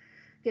about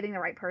getting the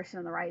right person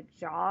in the right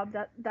job.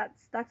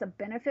 That's a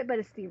benefit, but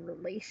it's the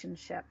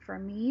relationship. For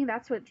me,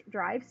 that's what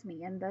drives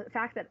me. And the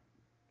fact that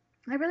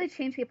I really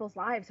changed people's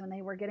lives when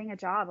they were getting a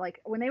job.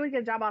 Like when they would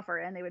get a job offer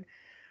and they would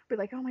be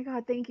like, oh my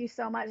God, thank you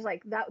so much.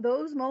 Like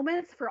those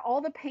moments for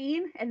all the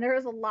pain, and there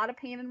is a lot of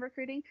pain in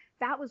recruiting,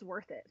 that was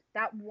worth it.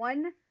 That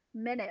 1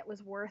 minute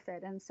was worth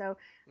it. And so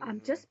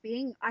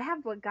I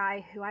have a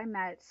guy who I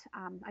met,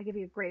 I'll give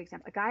you a great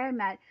example. A guy I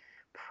met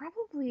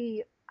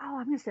probably,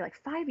 I'm going to say like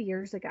 5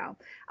 years ago.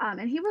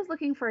 And he was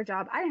looking for a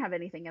job. I didn't have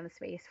anything in the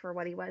space for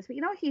what he was, but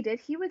you know what he did?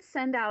 He would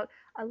send out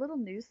a little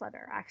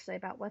newsletter actually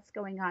about what's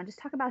going on, just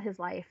talk about his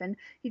life. And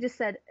he just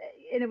said,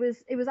 and it was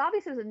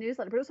obvious it was a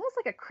newsletter, but it was almost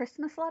like a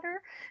Christmas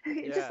letter.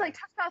 Yeah. Just like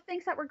talked about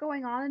things that were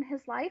going on in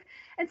his life.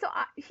 And so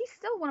he's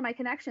still one of my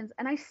connections,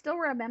 and I still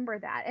remember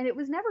that. And it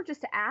was never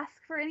just to ask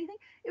for anything.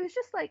 It was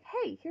just like,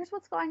 hey, here's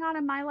what's going on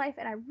in my life,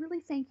 and I really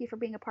thank you for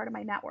being a part of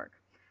my network.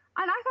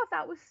 And I thought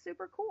that was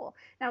super cool.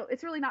 Now,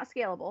 it's really not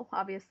scalable,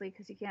 obviously,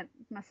 because you can't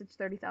message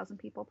 30,000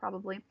 people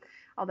probably.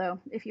 Although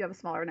if you have a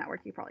smaller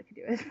network, you probably could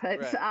do it.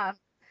 But right.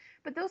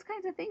 But those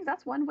kinds of things,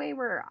 that's one way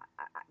where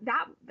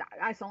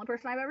that's the only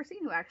person I've ever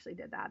seen who actually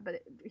did that.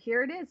 But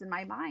here it is in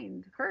my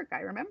mind. Kirk,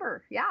 I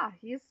remember. Yeah,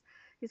 he's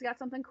got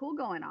something cool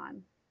going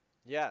on.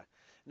 Yeah.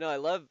 No, I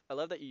love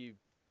that you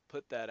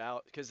put that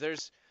out, because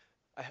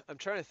I'm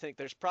trying to think,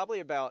 there's probably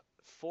about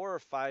 4 or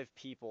 5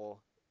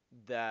 people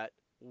that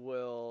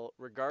will,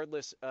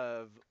 regardless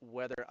of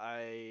whether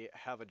I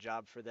have a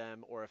job for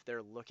them or if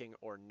they're looking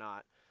or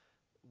not,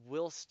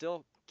 will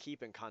still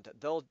keep in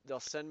contact. They'll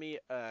send me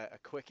a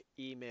quick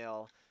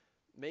email,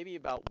 maybe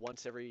about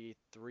once every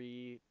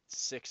 3-6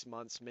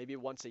 months, maybe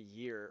once a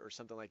year or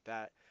something like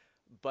that.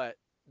 But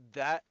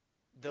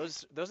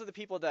those are the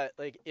people that,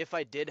 like, if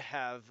I did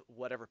have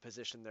whatever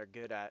position they're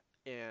good at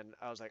and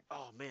I was like,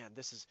 oh man,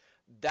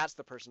 that's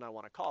the person I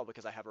want to call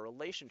because I have a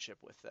relationship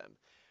with them.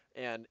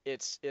 And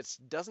it's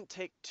doesn't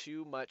take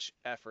too much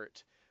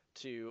effort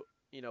to,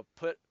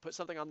 put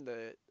something on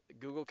the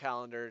Google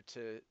Calendar,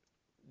 to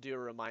do a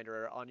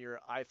reminder on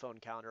your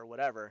iPhone calendar or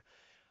whatever,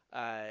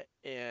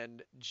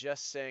 and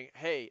just saying,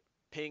 hey,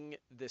 ping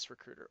this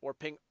recruiter, or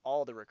ping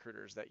all the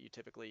recruiters that you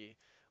typically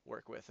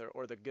work with,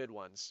 or the good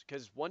ones.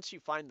 Because once you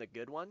find the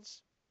good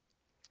ones,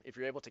 if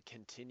you're able to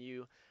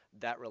continue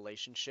that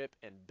relationship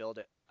and build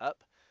it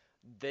up,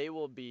 they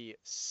will be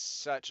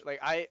such, like,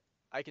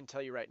 I can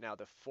tell you right now,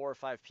 the 4 or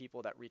 5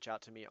 people that reach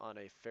out to me on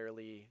a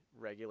fairly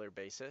regular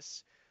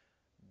basis,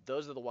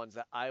 those are the ones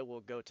that I will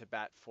go to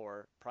bat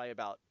for probably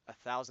about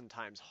 1,000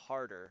 times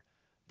harder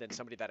than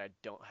somebody that I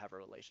don't have a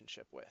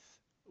relationship with,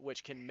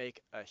 which can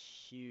make a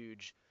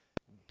huge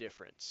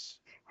difference.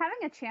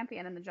 Having a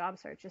champion in the job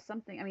search is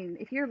something, I mean,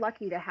 if you're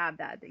lucky to have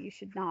that you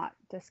should not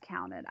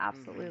discount it.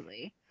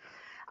 Absolutely.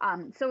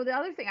 Mm-hmm. So the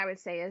other thing I would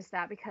say is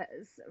that,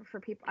 because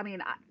for people, I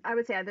mean, I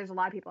would say there's a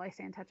lot of people I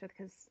stay in touch with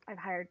because I've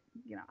hired,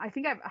 I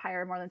think I've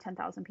hired more than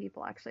 10,000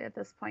 people actually at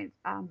this point,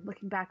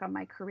 looking back on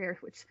my career,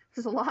 which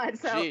is a lot.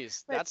 So,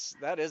 jeez,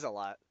 that is a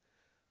lot.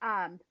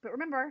 But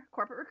remember,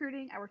 corporate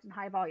recruiting, I worked in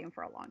high volume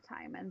for a long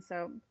time. And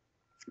so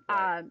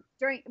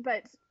right.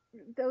 but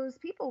those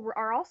people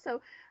are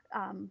also,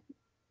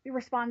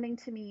 responding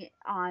to me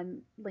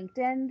on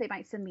LinkedIn. They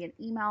might send me an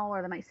email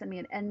or they might send me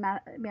an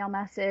email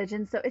message.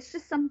 And so it's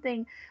just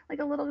something like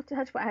a little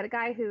touch point. I had a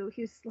guy who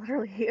he was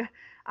literally,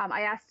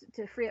 I asked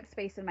to free up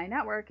space in my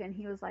network, and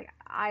he was like,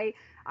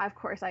 of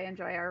course, I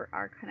enjoy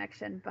our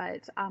connection,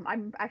 but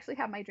I'm actually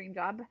have my dream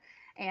job,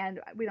 and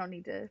we don't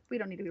need to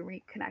be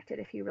reconnected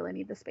if you really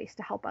need the space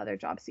to help other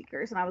job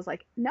seekers. And I was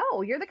like,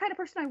 no, you're the kind of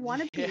person I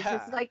want to be. It's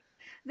Yeah. like,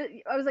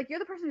 I was like, you're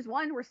the person who's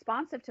one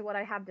responsive to what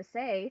I have to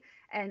say,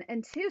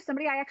 and two,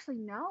 somebody I actually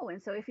know.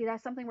 And so if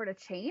that something were to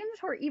change,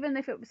 or even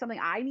if it was something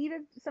I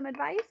needed some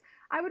advice,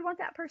 I would want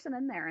that person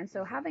in there. And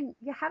so Hmm. having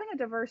a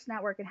diverse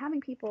network and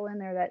having people in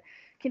there that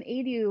can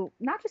aid you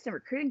not just in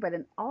recruiting but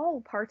in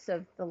all parts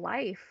of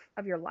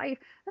your life,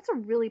 that's a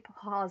really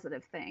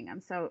positive thing.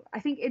 And so I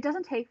think it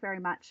doesn't take very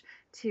much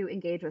to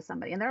engage with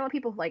somebody. And there are a lot of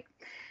people like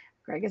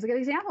Greg is a good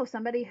example of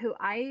somebody who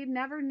I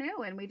never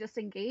knew, and we just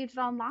engaged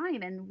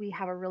online, and we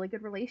have a really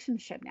good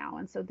relationship now.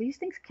 And so these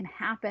things can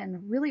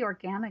happen really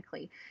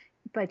organically,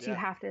 but you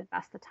Yeah. have to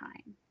invest the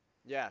time.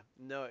 Yeah.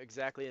 No,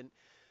 exactly. And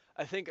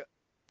I think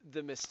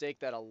the mistake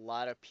that a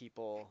lot of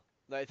people,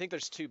 I think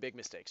there's two big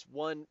mistakes.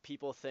 One,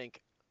 people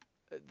think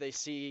they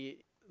see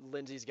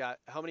Lindsay's got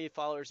how many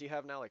followers do you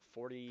have now? Like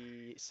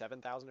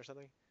 47,000 or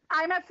something?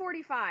 I'm at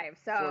 45,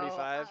 so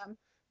 45?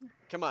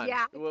 Come on.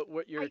 yeah,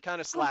 You're I kind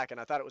of slacking.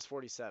 I thought it was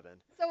 47.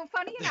 so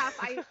funny enough,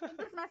 I sent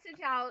this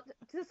message out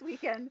this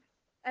weekend,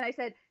 and I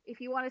said, if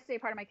you want to stay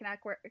part of my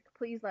Connect work,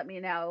 please let me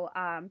know,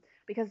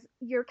 because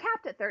you're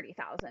capped at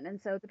 30,000,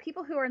 and so the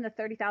people who are in the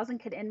 30,000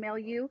 can email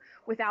you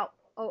without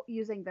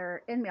using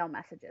their email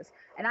messages,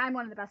 and I'm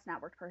one of the best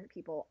network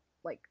people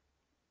like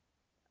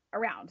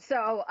around.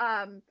 So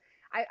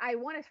I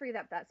want to free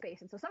up that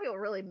space. And so some people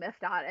really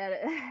miffed on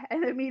it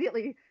and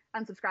immediately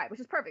unsubscribe, which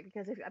is perfect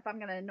because if I'm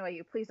going to annoy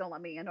you, please don't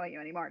let me annoy you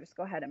anymore. Just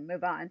go ahead and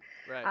move on.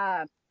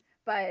 Right.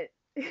 But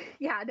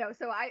yeah, no.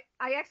 So I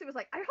actually was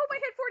like, I hope I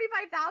hit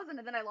 45,000,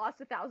 and then I lost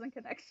 1,000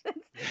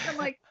 connections. I'm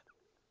like,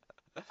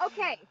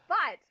 okay,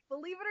 but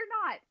believe it or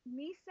not,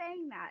 me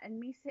saying that and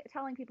me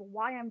telling people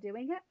why I'm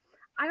doing it,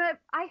 I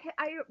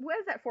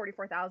was at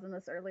 44,000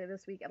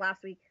 this week,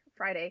 last week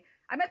Friday.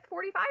 I'm at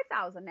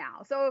 45,000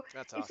 now. So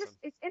That's it's awesome.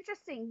 it's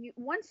interesting.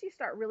 Once you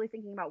start really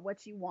thinking about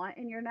what you want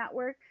in your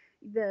network,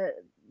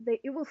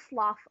 it will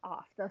slough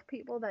off the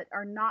people that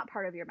are not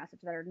part of your message,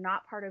 that are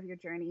not part of your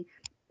journey.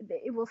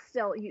 It will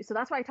still you. So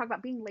that's why I talk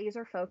about being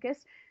laser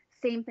focused.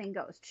 Same thing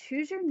goes.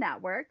 Choose your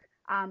network.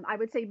 I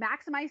would say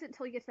maximize it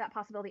until you get to that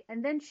possibility,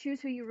 and then choose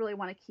who you really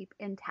want to keep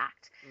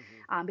intact,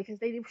 Hmm. because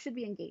they should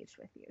be engaged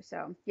with you.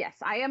 So yes,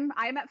 I am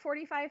at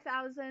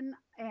 45,000,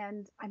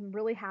 and I'm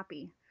really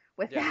happy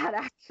with Yeah. that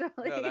No,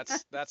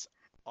 actually. that's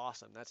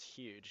awesome. That's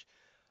huge.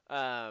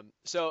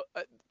 So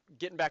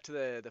getting back to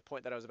the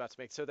point that I was about to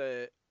make. So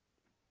there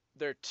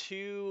are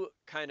two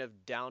kind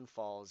of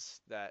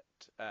downfalls that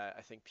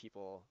I think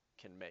people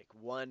can make.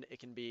 One, it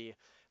can be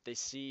they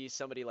see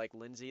somebody like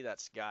Lindsay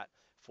that's got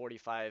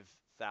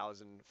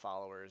 45,000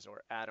 followers,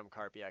 or Adam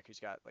Karpiak who's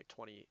got like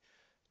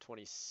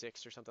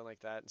 26 or something like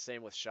that. And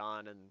same with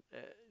Sean, and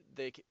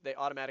they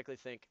automatically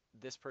think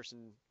this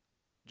person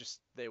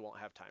just they won't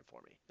have time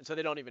for me, and so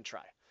they don't even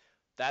try.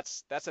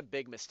 That's a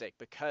big mistake,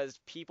 because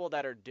people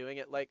that are doing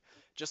it, like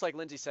just like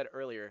Lindsay said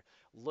earlier,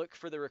 look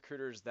for the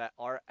recruiters that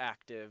are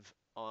active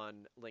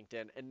on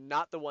LinkedIn and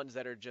not the ones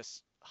that are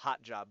just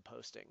hot job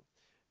posting.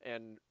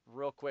 And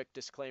real quick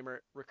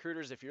disclaimer,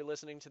 recruiters, if you're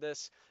listening to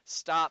this,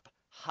 stop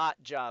hot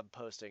job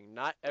posting.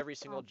 Not every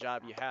single Oh,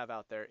 job you have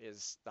out there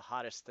is the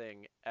hottest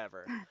thing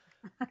ever.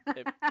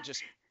 yeah.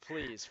 Just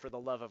please, for the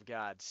love of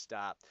God,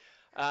 stop.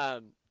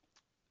 Um,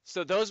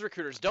 so those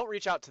recruiters, don't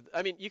reach out to.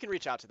 I mean, you can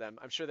reach out to them.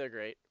 I'm sure they're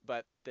great,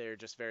 but they're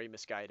just very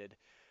misguided.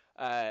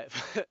 Uh,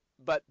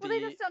 but Well, they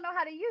just don't know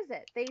how to use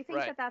it. They think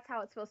right, that that's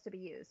how it's supposed to be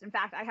used. In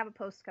fact, I have a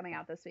post coming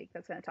out this week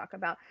that's going to talk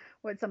about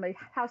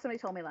how somebody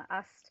told me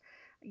last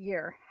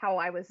year how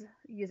I was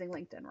using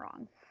LinkedIn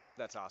wrong.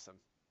 that's awesome.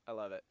 I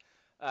love it.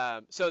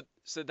 So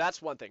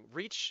that's one thing.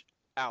 Reach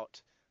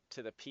out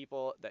to the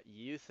people that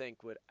you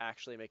think would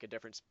actually make a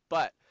difference,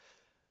 but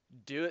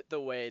do it the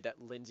way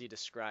that Lindsay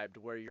described,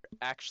 where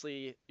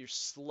you're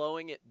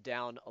slowing it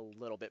down a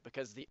little bit,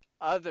 because the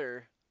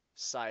other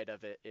side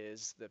of it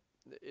is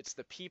it's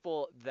the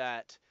people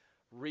that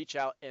reach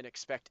out and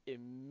expect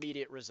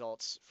immediate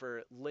results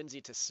for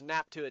Lindsay to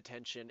snap to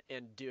attention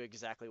and do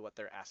exactly what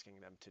they're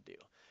asking them to do.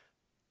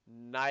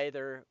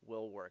 Neither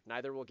will work.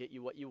 Neither will get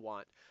you what you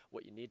want.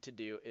 What you need to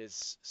do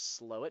is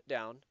slow it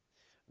down.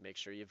 Make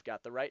sure you've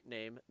got the right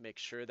name. Make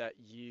sure that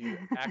you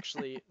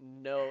actually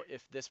know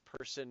if this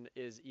person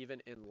is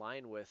even in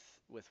line with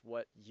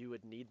what you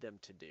would need them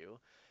to do.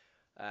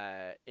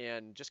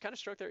 And just kind of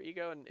stroke their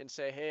ego and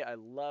say, hey, I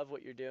love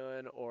what you're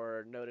doing,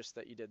 or notice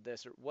that you did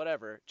this, or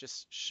whatever.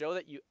 Just show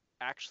that you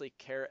actually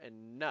care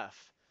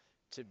enough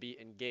to be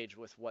engaged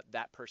with what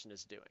that person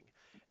is doing.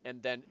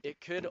 And then it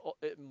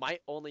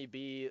might only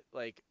be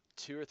like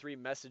 2 or 3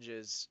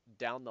 messages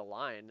down the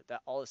line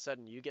that all of a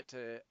sudden you get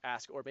to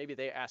ask, or maybe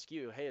they ask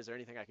you, hey, is there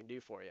anything I can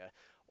do for you?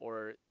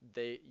 Or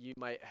you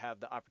might have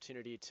the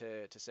opportunity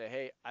to say,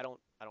 hey, I don't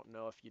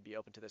know if you'd be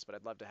open to this, but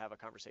I'd love to have a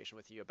conversation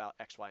with you about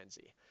X, Y, and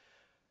Z.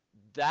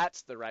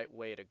 That's the right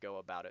way to go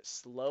about it.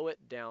 Slow it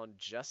down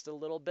just a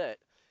little bit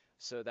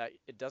so that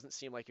it doesn't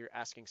seem like you're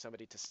asking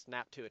somebody to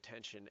snap to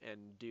attention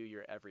and do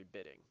your every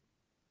bidding.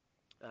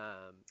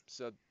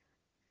 So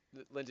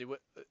Lindsay,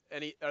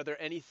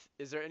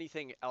 is there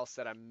anything else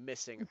that I'm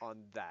missing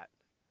on that?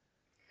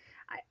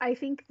 I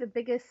think the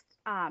biggest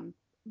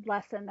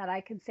lesson that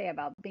I can say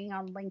about being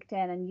on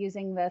LinkedIn and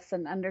using this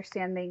and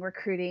understanding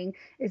recruiting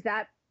is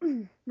that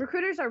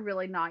recruiters are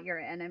really not your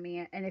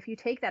enemy. And if you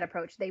take that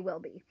approach, they will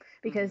be,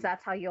 because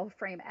that's how you'll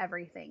frame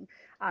everything.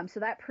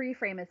 So that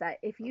pre-frame is that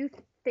if you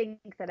think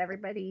that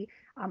everybody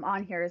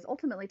on here is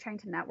ultimately trying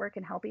to network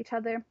and help each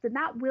other, then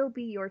that will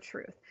be your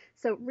truth.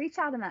 So reach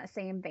out in that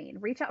same vein.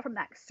 Reach out from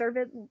that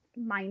servant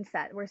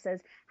mindset where it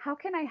says, how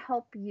can I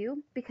help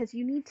you? Because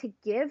you need to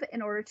give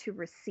in order to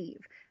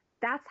receive.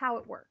 That's how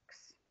it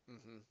works.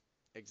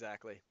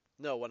 Exactly.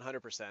 No,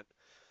 100%.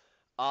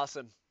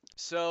 Awesome.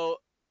 So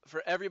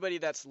for everybody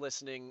that's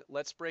listening,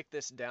 let's break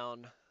this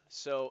down.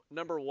 So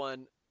number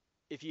one,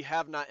 if you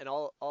have not, and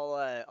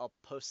I'll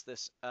post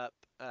this up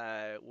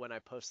when I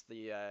post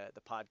the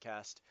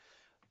podcast.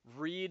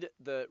 Read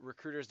the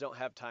Recruiters Don't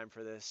Have Time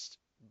for This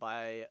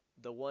by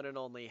the one and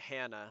only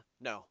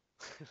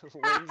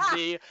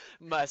Lindsay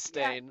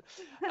Mustaine.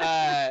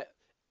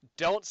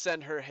 Don't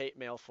send her hate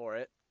mail for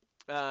it,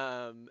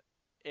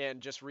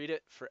 and just read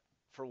it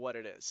for what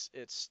it is.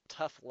 It's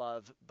tough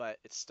love, but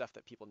it's stuff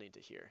that people need to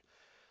hear.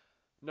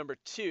 Number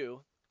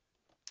two,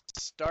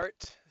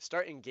 start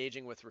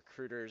engaging with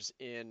recruiters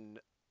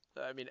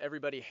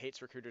everybody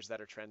hates recruiters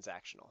that are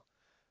transactional.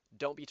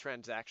 Don't be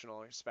transactional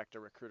and expect a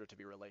recruiter to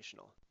be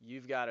relational.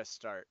 You've got to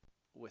start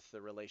with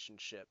the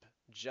relationship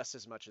just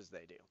as much as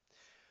they do.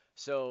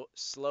 So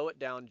slow it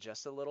down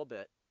just a little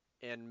bit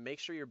and make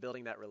sure you're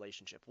building that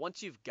relationship.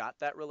 Once you've got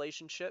that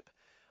relationship,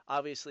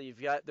 obviously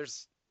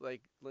there's,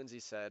 like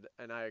Lindsay said,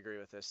 and I agree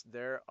with this,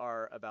 there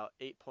are about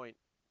 8.7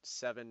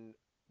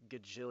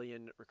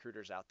 gajillion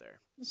recruiters out there.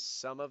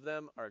 Some of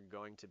them are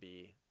going to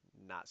be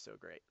not so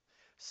great.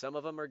 Some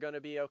of them are going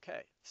to be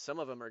okay. Some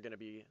of them are going to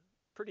be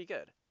pretty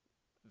good.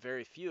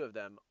 Very few of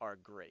them are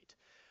great.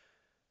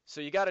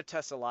 So you got to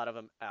test a lot of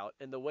them out.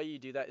 And the way you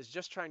do that is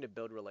just trying to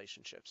build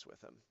relationships with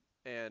them.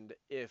 And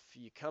if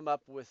you come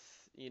up with,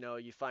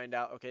 you find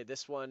out, okay,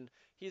 this one,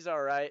 he's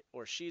all right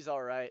or she's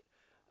all right,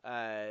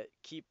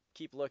 keep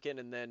looking,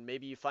 and then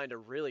maybe you find a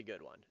really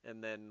good one,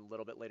 and then a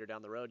little bit later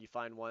down the road you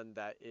find one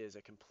that is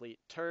a complete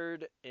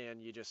turd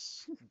and you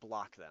just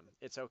block them.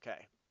 It's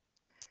okay.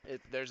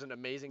 There's an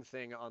amazing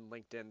thing on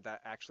LinkedIn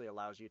that actually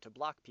allows you to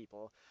block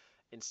people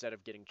instead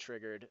of getting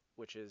triggered,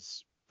 which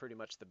is pretty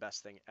much the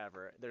best thing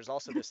ever. There's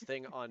also this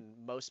thing on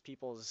most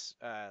people's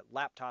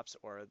laptops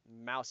or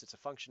mouse. It's a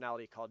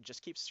functionality called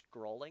just keep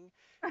scrolling.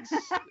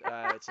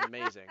 It's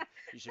amazing.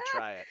 You should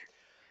try it.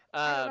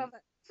 I love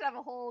it. Should have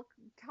a whole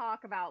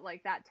talk about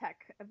like that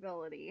tech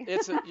ability.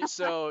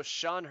 So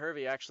Sean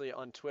Hervey actually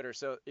on Twitter.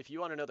 So if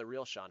you want to know the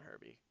real Sean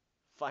Hervey,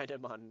 find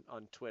him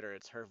on Twitter.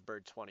 It's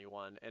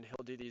HervBird21, and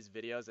he'll do these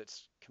videos.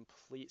 It's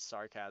complete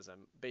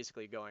sarcasm,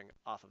 basically going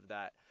off of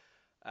that,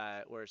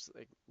 where it's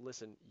like,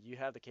 listen, you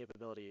have the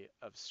capability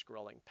of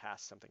scrolling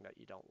past something that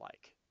you don't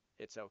like.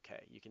 It's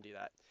okay. You can do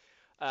that.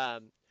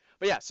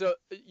 But yeah, so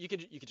you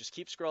can just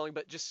keep scrolling,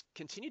 but just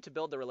continue to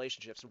build the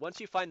relationships. Once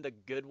you find the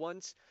good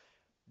ones,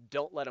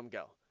 don't let them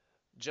go.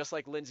 Just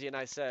like Lindsay and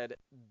I said,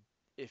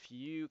 if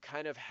you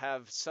kind of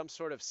have some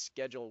sort of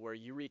schedule where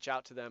you reach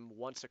out to them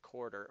once a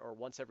quarter or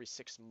once every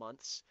 6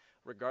 months,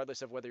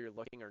 regardless of whether you're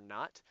looking or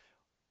not,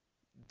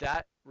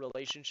 that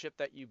relationship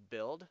that you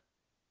build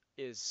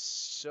is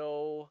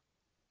so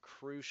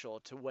crucial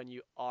to when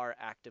you are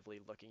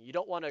actively looking. You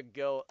don't want to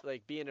go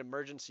be in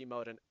emergency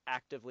mode and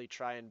actively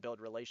try and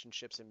build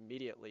relationships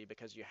immediately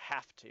because you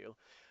have to.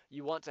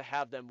 You want to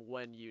have them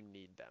when you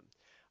need them.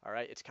 All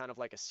right. It's kind of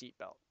like a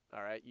seatbelt.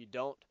 All right. You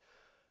don't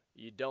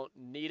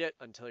need it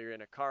until you're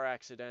in a car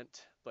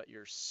accident, but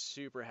you're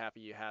super happy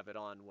you have it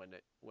on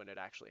when it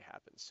actually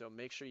happens. So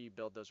make sure you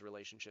build those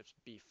relationships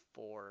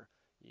before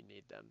you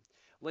need them.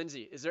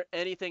 Lindsay, is there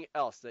anything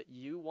else that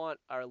you want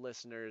our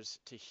listeners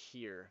to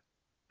hear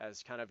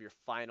as kind of your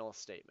final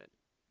statement?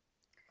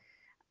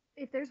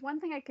 If there's one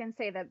thing I can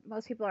say that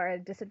most people are at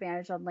a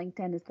disadvantage on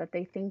LinkedIn is that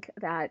they think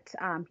that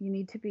you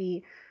need to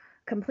be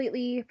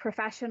completely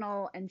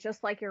professional and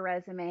just like your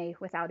resume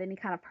without any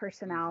kind of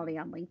personality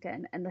on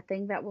LinkedIn. And the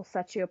thing that will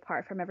set you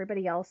apart from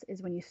everybody else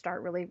is when you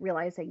start really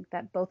realizing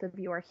that both of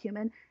you are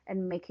human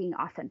and making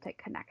authentic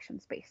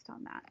connections based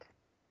on that.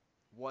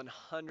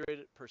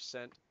 100%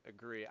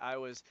 agree. I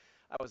was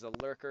a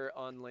lurker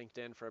on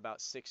LinkedIn for about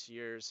 6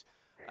 years,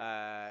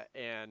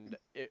 and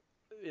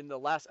in the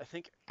last, I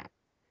think,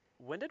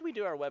 when did we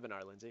do our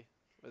webinar, Lindsay?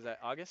 Was that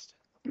August?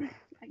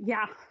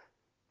 Yeah.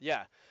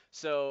 Yeah.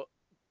 So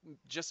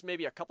just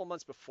maybe a couple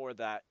months before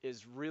that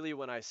is really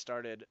when I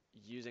started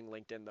using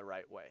LinkedIn the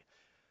right way.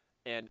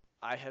 And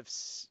I have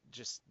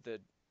just the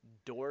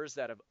doors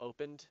that have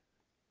opened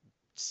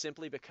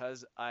simply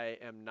because I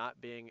am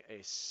not being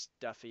a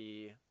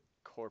stuffy,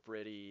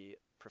 corporate-y,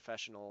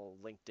 professional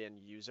LinkedIn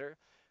user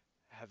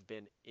have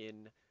been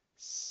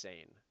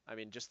insane. I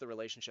mean, just the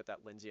relationship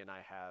that Lindsay and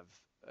I have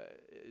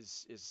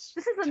is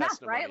This is enough,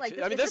 testimony right? Like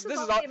to, I mean, this this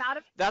is is all all. came out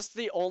of. That's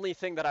the only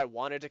thing that I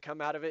wanted to come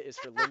out of it is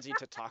for Lindsay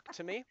to talk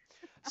to me.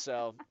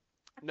 So,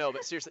 no,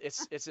 but seriously,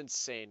 it's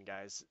insane,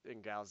 guys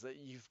and gals, that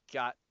you've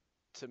got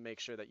to make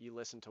sure that you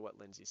listen to what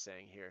Lindsay's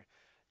saying here.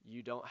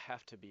 You don't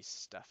have to be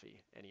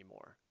stuffy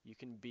anymore. You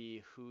can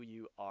be who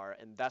you are,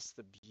 and that's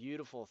the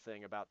beautiful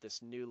thing about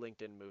this new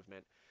LinkedIn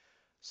movement.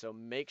 So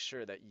make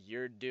sure that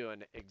you're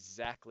doing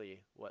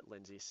exactly what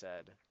Lindsay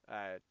said.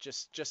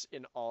 Just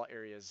in all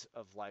areas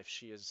of life,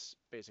 she is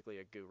basically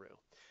a guru.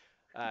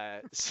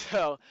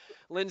 So,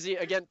 Lindsay,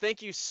 again,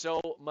 thank you so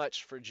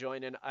much for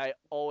joining. I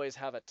always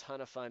have a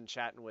ton of fun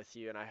chatting with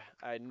you, and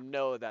I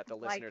know that the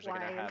listeners are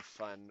going to Likewise. have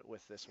fun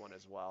with this one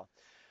as well.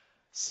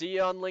 See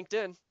you on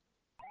LinkedIn.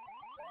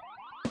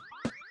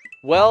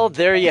 Well,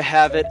 there you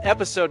have it,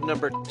 episode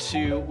number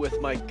 2 with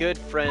my good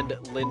friend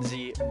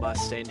Lindsay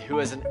Mustaine, who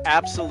is an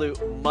absolute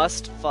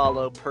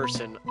must-follow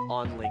person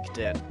on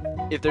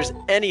LinkedIn. If there's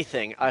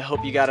anything I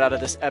hope you got out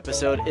of this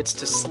episode, it's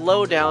to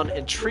slow down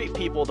and treat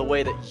people the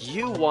way that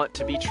you want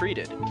to be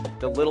treated.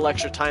 The little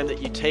extra time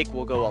that you take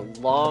will go a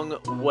long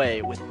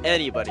way with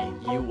anybody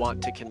you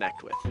want to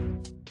connect with.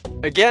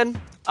 Again,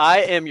 I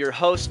am your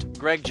host,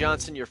 Greg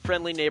Johnson, your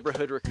friendly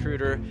neighborhood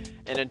recruiter,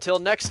 and until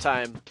next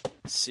time,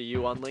 see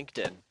you on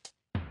LinkedIn.